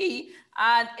a fee.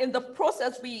 And in the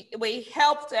process, we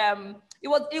helped. It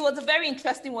was a very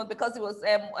interesting one because it was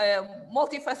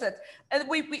multifaceted. And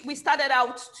we started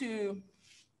out to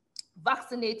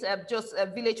vaccinate just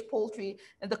village poultry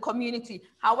in the community.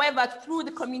 However, through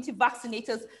the community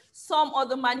vaccinators, some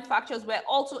other manufacturers were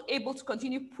also able to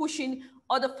continue pushing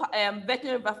other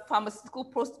veterinary pharmaceutical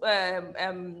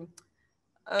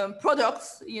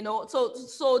products, you know,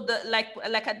 so the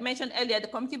like I'd mentioned earlier, the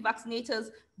community vaccinators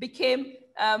became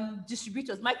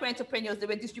distributors, micro entrepreneurs. They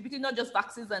were distributing not just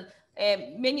vaccines and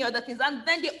many other things, and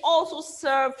then they also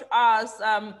served as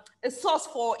a source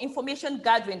for information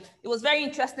gathering. It was very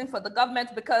interesting for the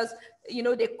government because, you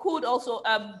know, they could also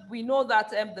we know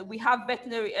that we have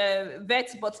veterinary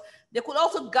vets, but they could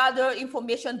also gather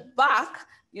information back,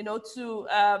 you know, to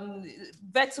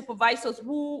vet supervisors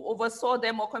who oversaw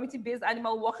them, or community-based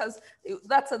animal workers.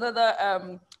 That's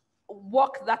another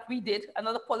work that we did,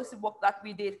 another policy work that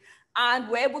we did. And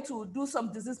we're able to do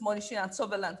some disease monitoring and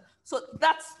surveillance. So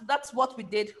that's what we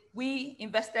did. We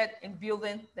invested in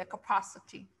building their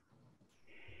capacity.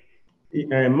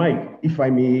 Mike, if I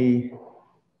may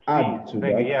add to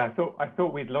that. Yeah, I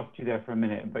thought we'd lost you there for a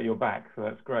minute, but you're back, so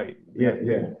that's great.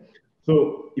 Yeah.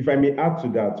 So if I may add to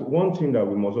that, one thing that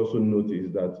we must also note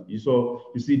is that you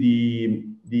see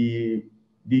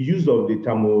the use of the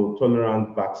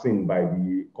thermotolerant vaccine by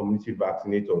the community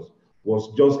vaccinators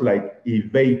was just like a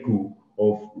vehicle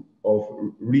of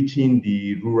reaching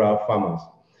the rural farmers.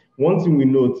 One thing we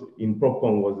note in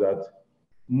Propcom was that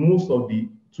most of the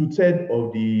 2/3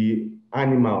 of the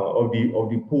animal, of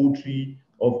the poultry,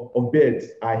 of birds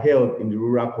are held in the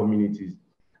rural communities.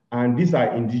 And these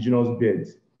are indigenous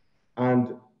birds.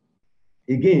 And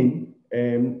again,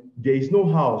 there is no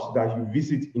house that you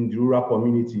visit in the rural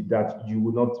community that you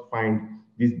will not find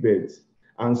these birds.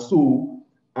 And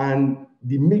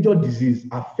the major disease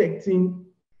affecting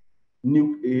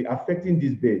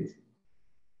these birds.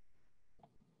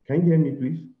 Can you hear me,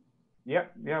 please? Yeah,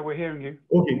 we're hearing you.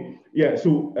 Okay, yeah.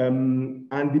 So, and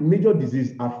the major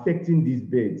disease affecting these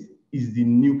birds is the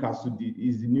Newcastle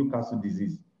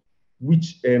disease,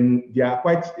 which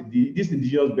these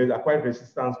indigenous birds are quite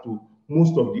resistant to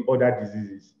most of the other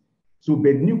diseases. So,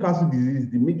 but Newcastle disease is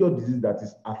the major disease that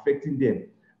is affecting them.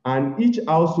 And each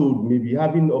household may be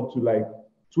having up to like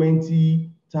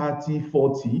 20, 30,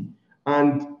 40.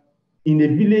 And in a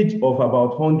village of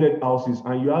about 100 houses,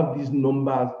 and you have these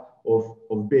numbers of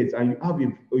birds, and you have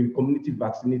a community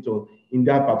vaccinator in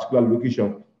that particular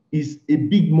location, is a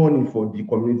big money for the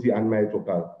community animal health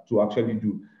worker to actually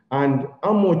do. And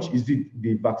how much is it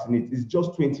they vaccinate? It's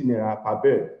just 20 naira per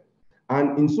bird.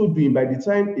 And in so doing, by the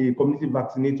time a community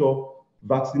vaccinator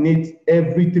vaccinates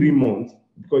every 3 months,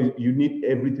 because you need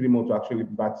every 3 months to actually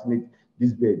vaccinate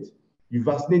these birds, you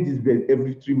vaccinate these birds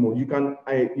every 3 months. You can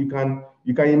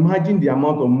imagine the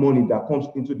amount of money that comes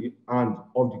into the hand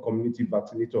of the community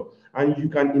vaccinator, and you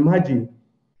can imagine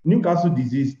Newcastle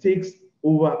disease takes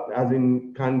over,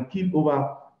 can kill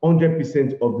over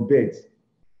 100% of the birds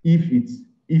if it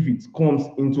comes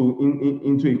into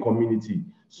a community.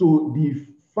 So the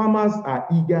farmers are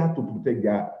eager to protect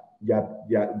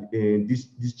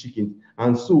these chickens,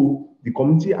 and so the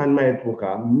community animal health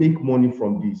worker make money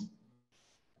from this.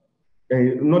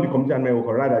 Not the community animal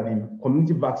worker, rather the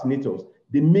community vaccinators,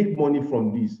 they make money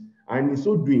from this. And in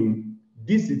so doing,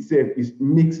 this itself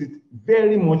makes it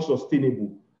very much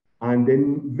sustainable, and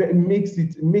then makes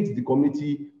the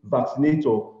community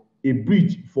vaccinator a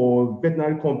bridge for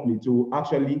veterinary company to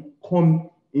actually come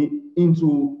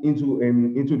into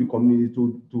the community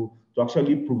to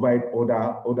actually provide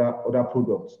other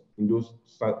products in those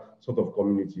sort of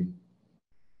community.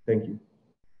 Thank you.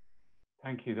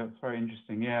 Thank you. That's very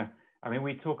interesting. Yeah. I mean,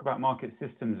 we talk about market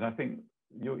systems. I think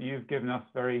you've given us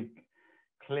very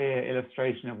clear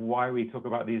illustration of why we talk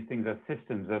about these things as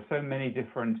systems. There are so many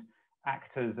different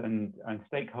actors and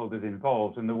stakeholders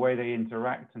involved, and the way they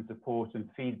interact and support and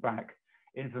feedback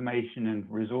information and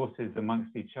resources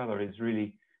amongst each other is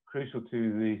really crucial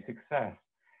to the success.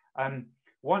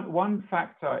 One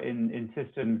factor in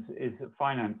systems is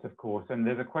finance, of course, and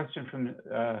there's a question from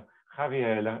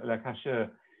Javier Lacache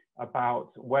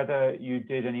about whether you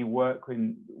did any work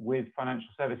with financial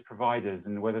service providers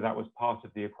and whether that was part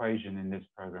of the equation in this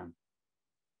program.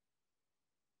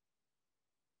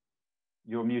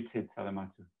 You're muted,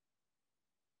 Salamatu.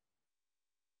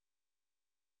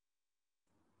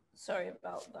 Sorry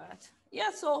about that.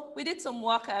 Yeah, so we did some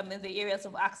work in the areas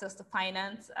of access to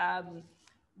finance.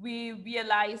 We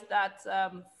realized that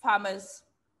farmers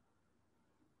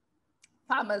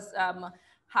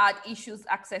had issues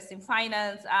accessing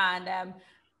finance, and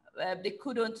they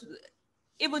couldn't,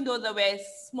 even though there were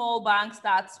small banks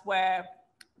that were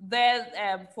there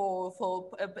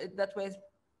that were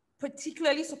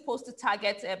particularly supposed to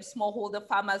target smallholder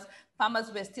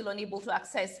farmers were still unable to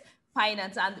access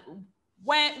finance. And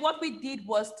what we did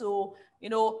was to,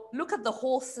 look at the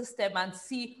whole system and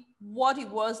see what it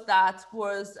was that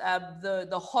was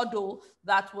the hurdle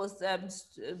that was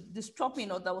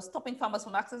disrupting, or that was stopping farmers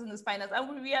from accessing this finance. And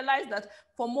we realized that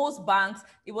for most banks,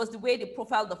 it was the way they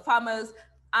profiled the farmers,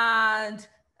 and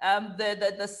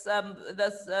there's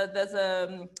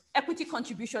equity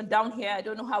contribution down here. I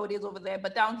don't know how it is over there,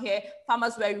 but down here,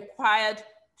 farmers were required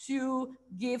to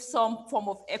give some form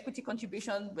of equity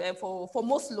contribution for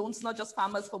most loans, not just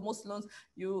farmers. For most loans,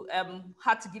 you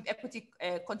had to give equity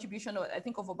contribution, I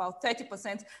think, of about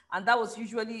 30%. And that was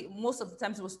usually, most of the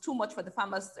times, it was too much for the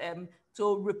farmers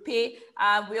to repay.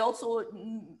 We also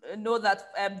know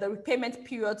that the repayment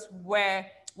periods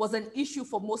was an issue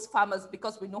for most farmers,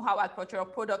 because we know how agricultural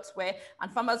products were,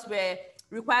 and farmers were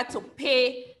required to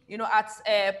pay, at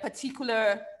a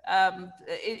particular,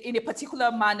 in a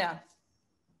particular manner.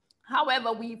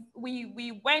 However,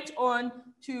 we went on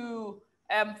to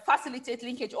facilitate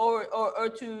linkage,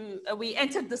 we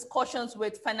entered discussions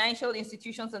with financial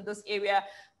institutions in this area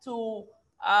to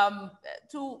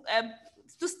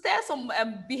stir some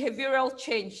behavioral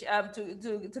change,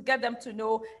 to get them to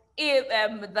know if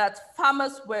that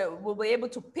farmers will be able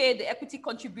to pay the equity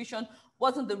contribution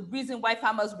wasn't the reason why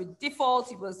farmers would default.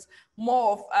 It was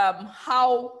more of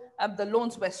how the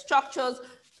loans were structured.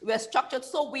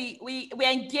 So we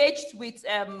engaged with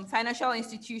financial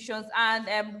institutions, and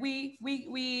do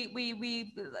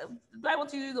I want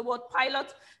to use the word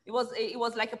pilot? It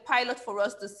was like a pilot for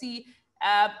us to see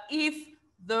if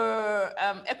the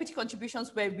equity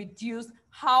contributions were reduced,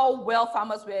 how well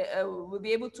farmers will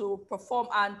be able to perform,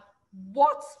 and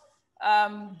what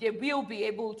they will be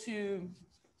able to,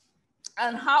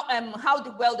 and how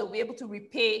well they'll be able to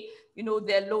repay,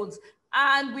 their loans.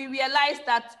 And we realized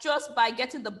that just by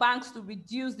getting the banks to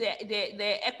reduce their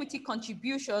equity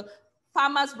contribution,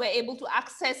 farmers were able to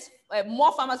access,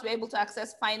 more farmers were able to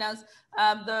access finance.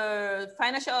 The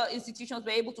financial institutions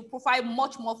were able to provide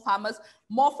much more farmers.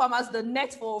 The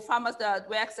net for farmers that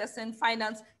were accessing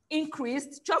finance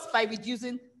increased just by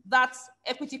reducing that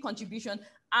equity contribution.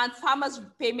 And farmers'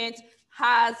 repayment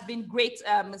has been great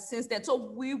since then. So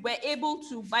we were able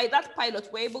to, by that pilot,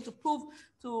 we're able to prove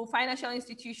to financial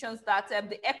institutions that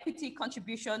the equity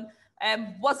contribution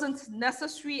wasn't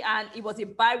necessary, and it was a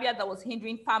barrier that was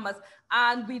hindering farmers.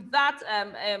 And with that,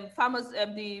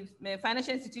 the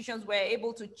financial institutions were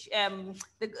able to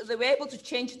they were able to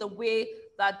change the way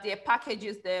that their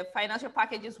packages, the financial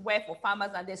packages, were for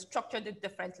farmers, and they structured it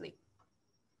differently.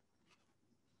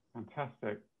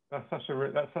 Fantastic. That's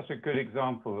such a good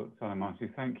example, Salamatu.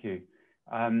 Thank you.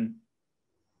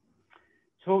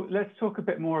 So let's talk a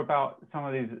bit more about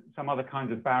some other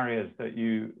kinds of barriers that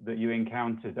you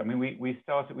encountered. I mean, we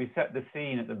set the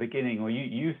scene at the beginning, or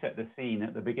you set the scene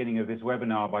at the beginning of this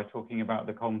webinar by talking about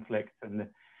the conflict and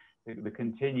the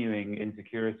continuing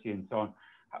insecurity and so on.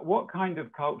 What kind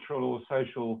of cultural or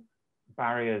social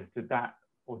barriers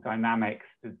or dynamics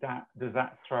does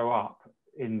that throw up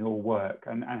in your work,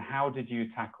 and how did you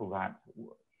tackle that?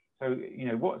 So,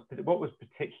 what was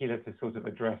particular to sort of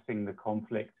addressing the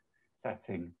conflict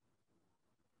setting?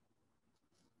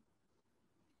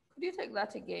 Could you take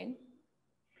that again?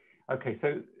 Okay,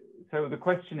 so the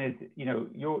question is,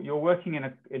 you're working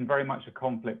in very much a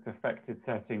conflict affected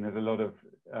setting. There's a lot of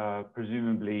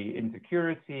presumably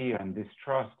insecurity and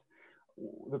distrust.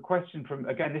 The question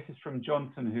this is from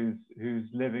Johnson, who's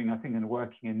living, I think, and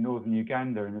working in northern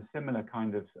Uganda in a similar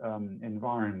kind of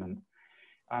environment,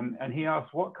 and he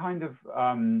asks, what kind of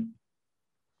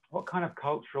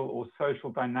cultural or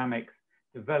social dynamics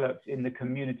developed in the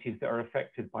communities that are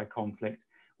affected by conflict,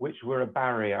 which were a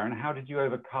barrier, and how did you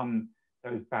overcome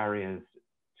those barriers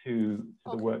to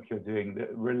the work you're doing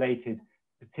that related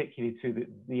particularly to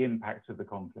the impact of the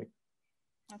conflict?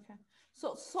 Okay.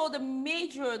 So the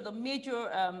major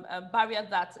barrier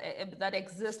that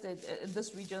existed in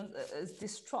this region is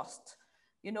distrust.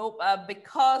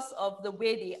 Because of the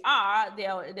way they are,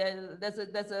 there's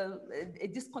a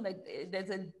disconnect.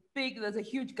 There's a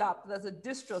huge gap. There's a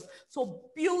distrust. So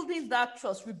rebuilding that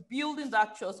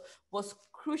trust was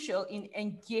crucial in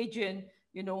engaging,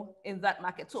 in that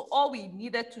market. So all we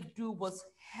needed to do was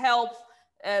help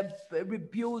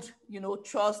rebuild,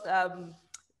 trust.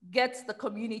 Get the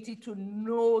community to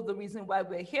know the reason why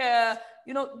we're here,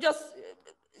 just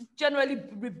generally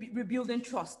rebuilding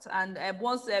trust. And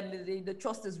once the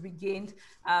trust is regained,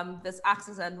 there's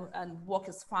access and work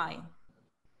is fine.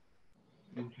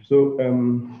 So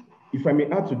if I may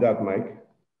add to that, Mike.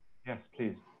 Yes,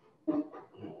 please.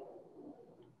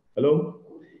 Hello?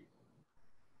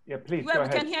 Yeah, please, well, go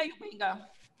ahead. We can hear you, Gbenga.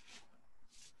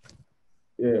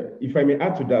 Yeah, if I may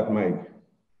add to that, Mike.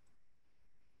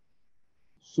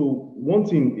 So one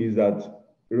thing is that,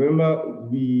 remember,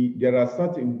 there are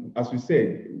certain, as we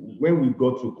said, when we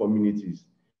got to communities,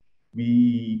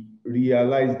 we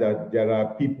realized that there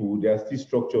are still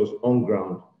structures on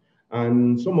ground.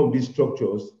 And some of these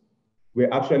structures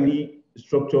were actually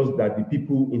structures that the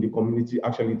people in the community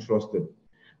actually trusted.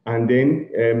 And then,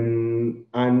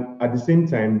 and at the same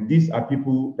time, these are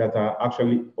people that are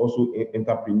actually also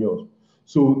entrepreneurs.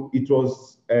 So it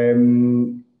was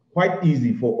quite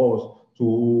easy for us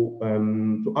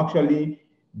to actually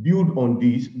build on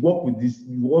this, work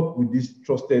with these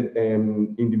trusted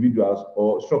individuals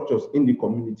or structures in the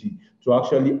community to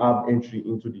actually have entry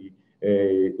into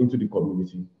the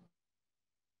community.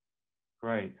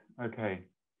 Great. Okay.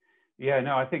 Yeah.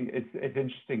 No, I think it's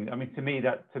interesting. I mean, to me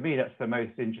that's the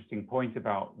most interesting point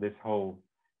about this whole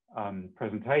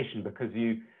presentation, because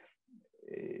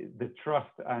the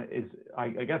trust is,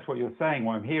 I guess what you're saying,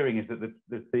 what I'm hearing is that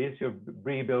the issue of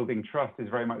rebuilding trust is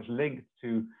very much linked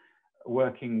to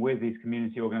working with these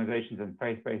community organizations and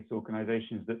faith-based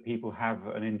organizations that people have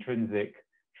an intrinsic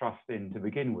trust in to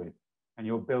begin with, and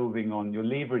you're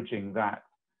leveraging that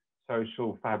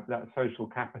social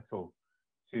capital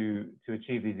to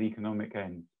achieve these economic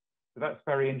ends. So that's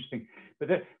very interesting. But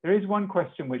there is one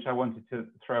question which I wanted to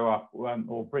throw up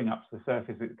or bring up to the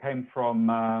surface. It came from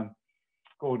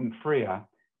Gordon Freer.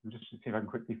 Just to see if I can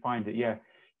quickly find it. Yeah,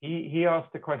 he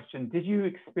asked the question: did you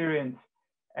experience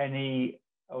any,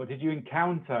 or did you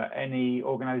encounter any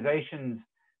organizations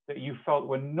that you felt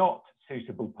were not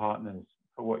suitable partners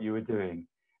for what you were doing?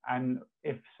 And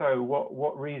if so,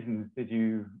 what reasons did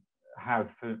you have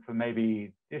for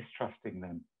maybe distrusting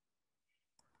them?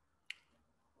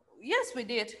 Yes, we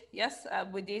did. Yes,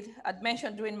 we did. I'd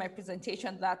mentioned during my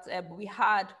presentation that we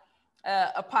had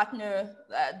a partner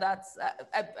that's,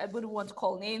 I wouldn't want to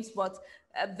call names, but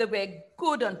they were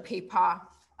good on paper,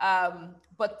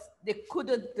 but they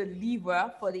couldn't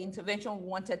deliver for the intervention we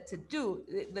wanted to do.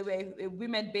 They were a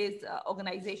women-based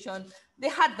organization. They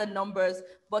had the numbers,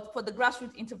 but for the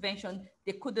grassroots intervention,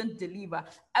 they couldn't deliver.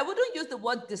 I wouldn't use the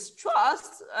word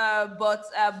distrust, but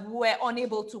we were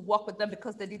unable to work with them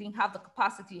because they didn't have the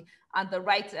capacity and the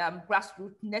right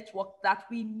grassroots network that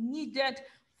we needed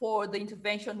for the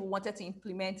intervention we wanted to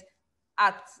implement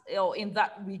in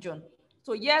that region.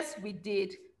 So yes, we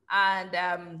did,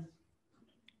 and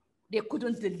they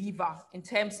couldn't deliver in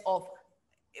terms of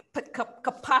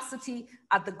capacity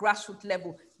at the grassroots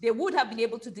level. They would have been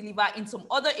able to deliver in some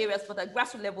other areas, but at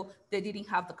grassroots level, they didn't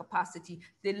have the capacity.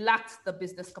 They lacked the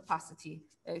business capacity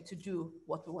to do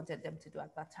what we wanted them to do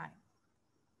at that time.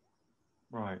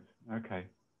 Right, okay.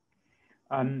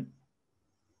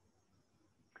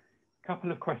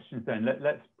 Couple of questions then.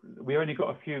 We only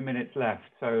got a few minutes left,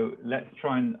 so let's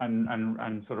try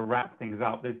and sort of wrap things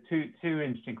up. There's two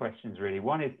interesting questions really.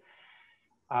 One is,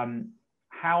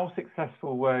 how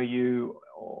successful were you,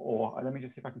 or let me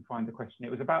just see if I can find the question.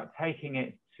 It was about taking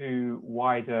it to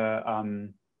wider,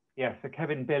 so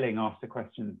Kevin Billing asked a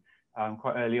question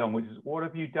quite early on, which is, what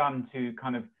have you done to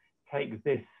kind of take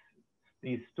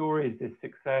these stories, this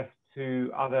success,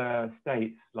 to other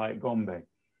states like Gombe?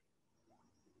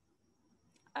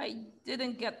 I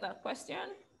didn't get that question.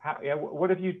 What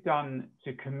have you done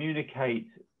to communicate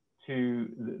to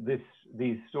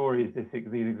these stories, these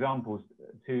examples,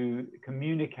 to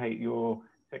communicate your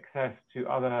success to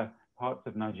other parts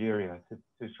of Nigeria,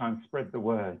 to try and spread the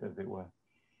word, as it were?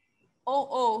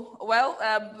 Well,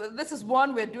 this is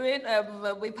one we're doing.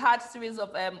 We've had a series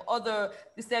of other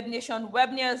dissemination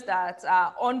webinars that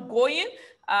are ongoing.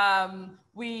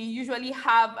 We usually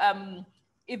have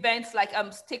events like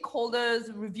stakeholders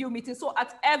review meetings. So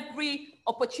at every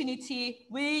opportunity,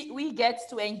 we get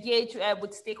to engage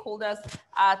with stakeholders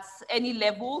at any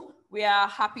level. We are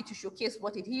happy to showcase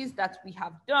what it is that we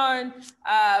have done.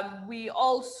 We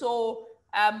also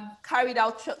carried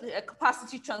out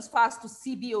capacity transfers to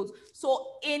CBOs.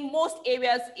 So in most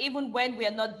areas, even when we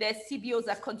are not there, CBOs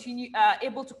are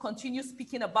able to continue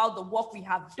speaking about the work we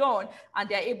have done, and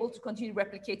they're able to continue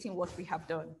replicating what we have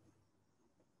done.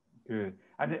 Good.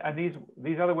 And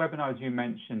these other webinars you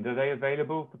mentioned, are they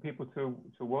available for people to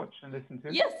watch and listen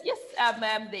to? Yes.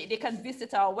 They can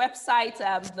visit our website.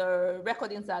 The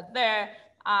recordings are there,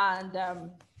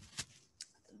 and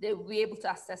they'll be able to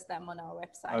access them on our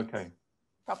website. Okay.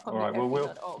 All right.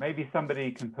 Well, maybe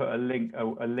somebody can put a link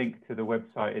to the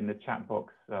website in the chat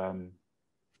box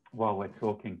while we're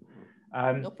talking.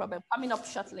 No problem. Coming up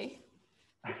shortly.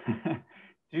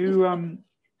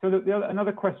 So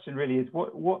another question really is,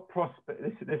 what prospect?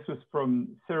 This was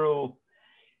from Cyril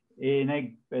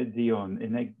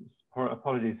Inegbedion.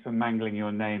 Apologies for mangling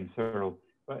your name, Cyril.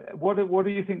 But what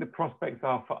do you think the prospects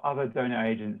are for other donor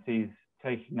agencies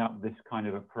taking up this kind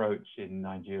of approach in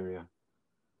Nigeria?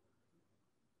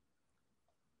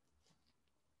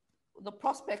 the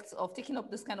prospects of taking up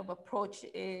this kind of approach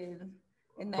in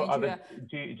Nigeria.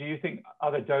 Do you think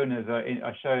other donors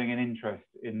are showing an interest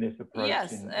in this approach?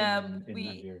 Yes, in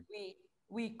Nigeria?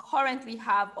 We currently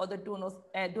have other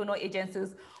donor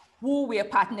agencies who we are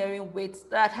partnering with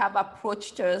that have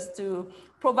approached us to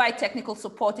provide technical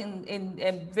support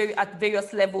at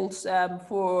various levels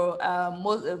for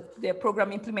most of their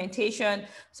program implementation.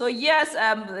 So yes,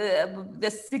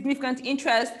 there's significant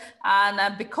interest,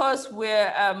 and because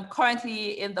we're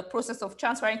currently in the process of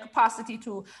transferring capacity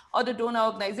to other donor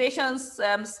organizations,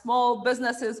 small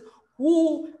businesses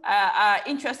who are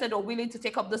interested or willing to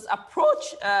take up this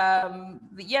approach,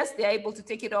 yes, they're able to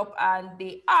take it up, and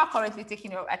they are currently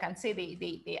taking it up. I can say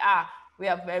they are. We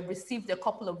have received a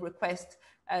couple of requests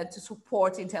to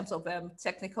support in terms of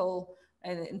technical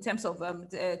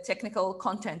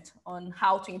content on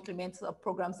how to implement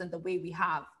programs in the way we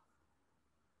have.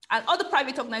 And other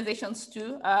private organizations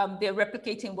too, they're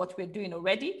replicating what we're doing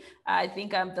already. I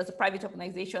think there's a private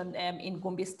organization in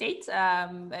Gombe State.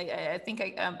 I think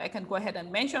I can go ahead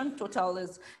and mention Total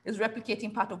is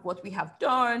replicating part of what we have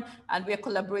done, and we're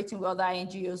collaborating with other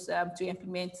NGOs to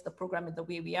implement the program in the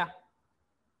way we are.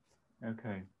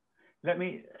 Okay.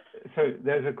 So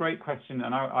there's a great question,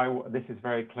 and this is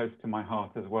very close to my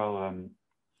heart as well,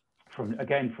 from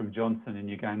Johnson in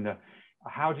Uganda.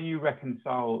 How do you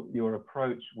reconcile your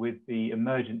approach with the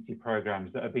emergency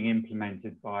programs that are being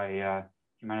implemented by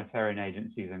humanitarian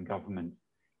agencies and government?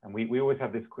 And we always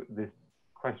have this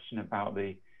question about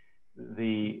the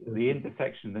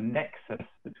intersection, the nexus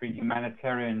between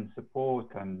humanitarian support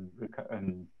and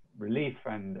relief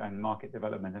and market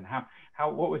development. And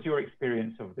what was your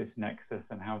experience of this nexus,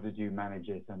 and how did you manage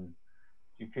it? And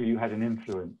do you feel you had an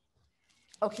influence?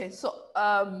 Okay, so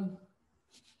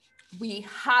we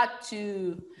had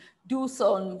to do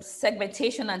some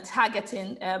segmentation and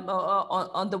targeting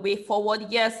on the way forward.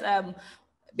 Yes,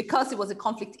 because it was a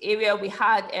conflict area, we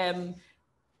had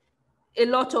a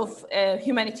lot of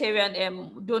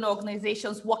humanitarian donor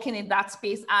organizations working in that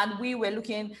space, and we were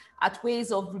looking at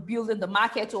ways of rebuilding the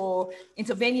market or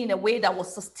intervening in a way that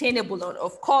was sustainable.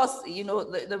 Of course, you know,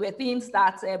 there were things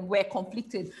that were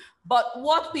conflicted, but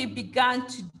what we began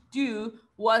to do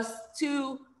was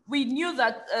we knew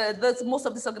that most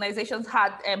of these organizations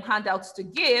had handouts to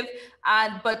give,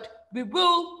 but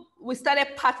we started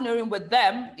partnering with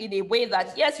them in a way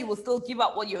that, yes, you will still give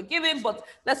out what you're giving, but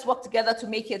let's work together to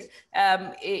make it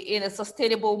in a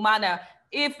sustainable manner.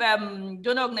 If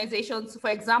donor organizations,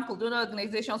 for example,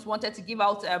 wanted to give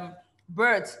out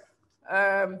birds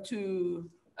to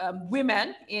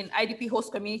women in IDP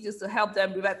host communities to help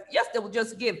them revive, yes, they will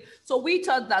just give. So we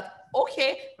thought that,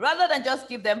 okay, rather than just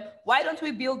give them, why don't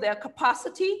we build their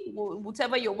capacity,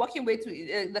 whatever you're working with,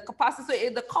 the capacity,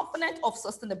 the component of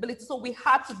sustainability. So we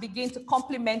had to begin to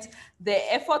complement their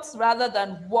efforts rather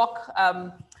than work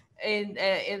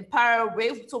in parallel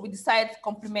ways. So we decided to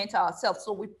complement ourselves.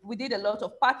 So we did a lot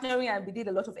of partnering, and we did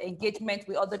a lot of engagement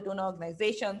with other donor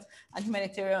organizations and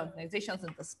humanitarian organizations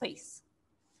in the space.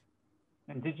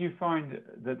 And did you find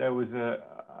that there was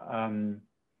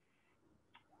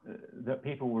that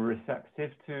people were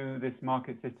receptive to this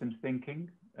market systems thinking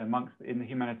in the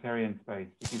humanitarian space?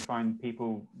 Did you find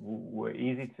people were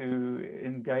easy to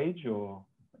engage, or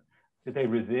did they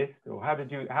resist, or how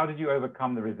did you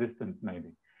overcome the resistance,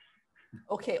 maybe?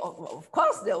 Okay, of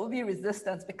course there will be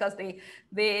resistance, because they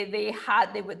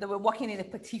were working in a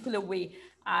particular way,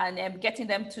 and getting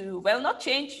them to, well, not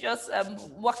change, just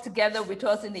work together with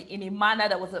us in a manner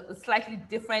that was slightly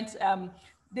different,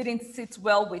 didn't sit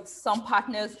well with some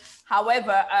partners.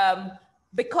 However,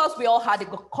 because we all had a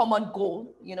common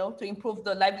goal, you know, to improve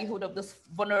the livelihood of these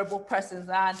vulnerable persons,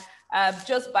 and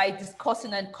just by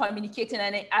discussing and communicating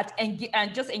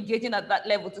and just engaging at that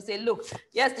level to say, look,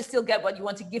 yes, they still get what you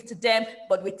want to give to them,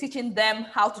 but we're teaching them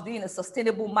how to do it in a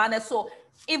sustainable manner. So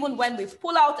even when we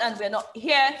pull out and we're not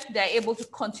here, they're able to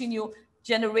continue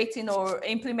generating or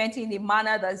implementing in a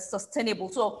manner that is sustainable.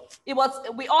 So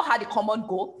we all had a common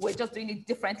goal. We're just doing it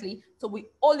differently. So we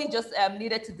only just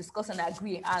needed to discuss and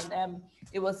agree, and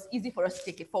it was easy for us to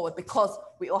take it forward because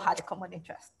we all had a common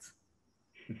interest.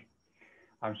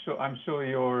 I'm sure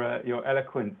your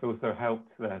eloquence also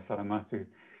helped there, Salamatu.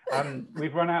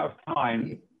 We've run out of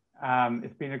time.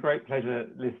 It's been a great pleasure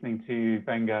listening to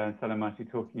Gbenga and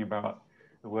Salamatu talking about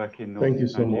the work in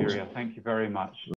Northern Nigeria. Thank you very much.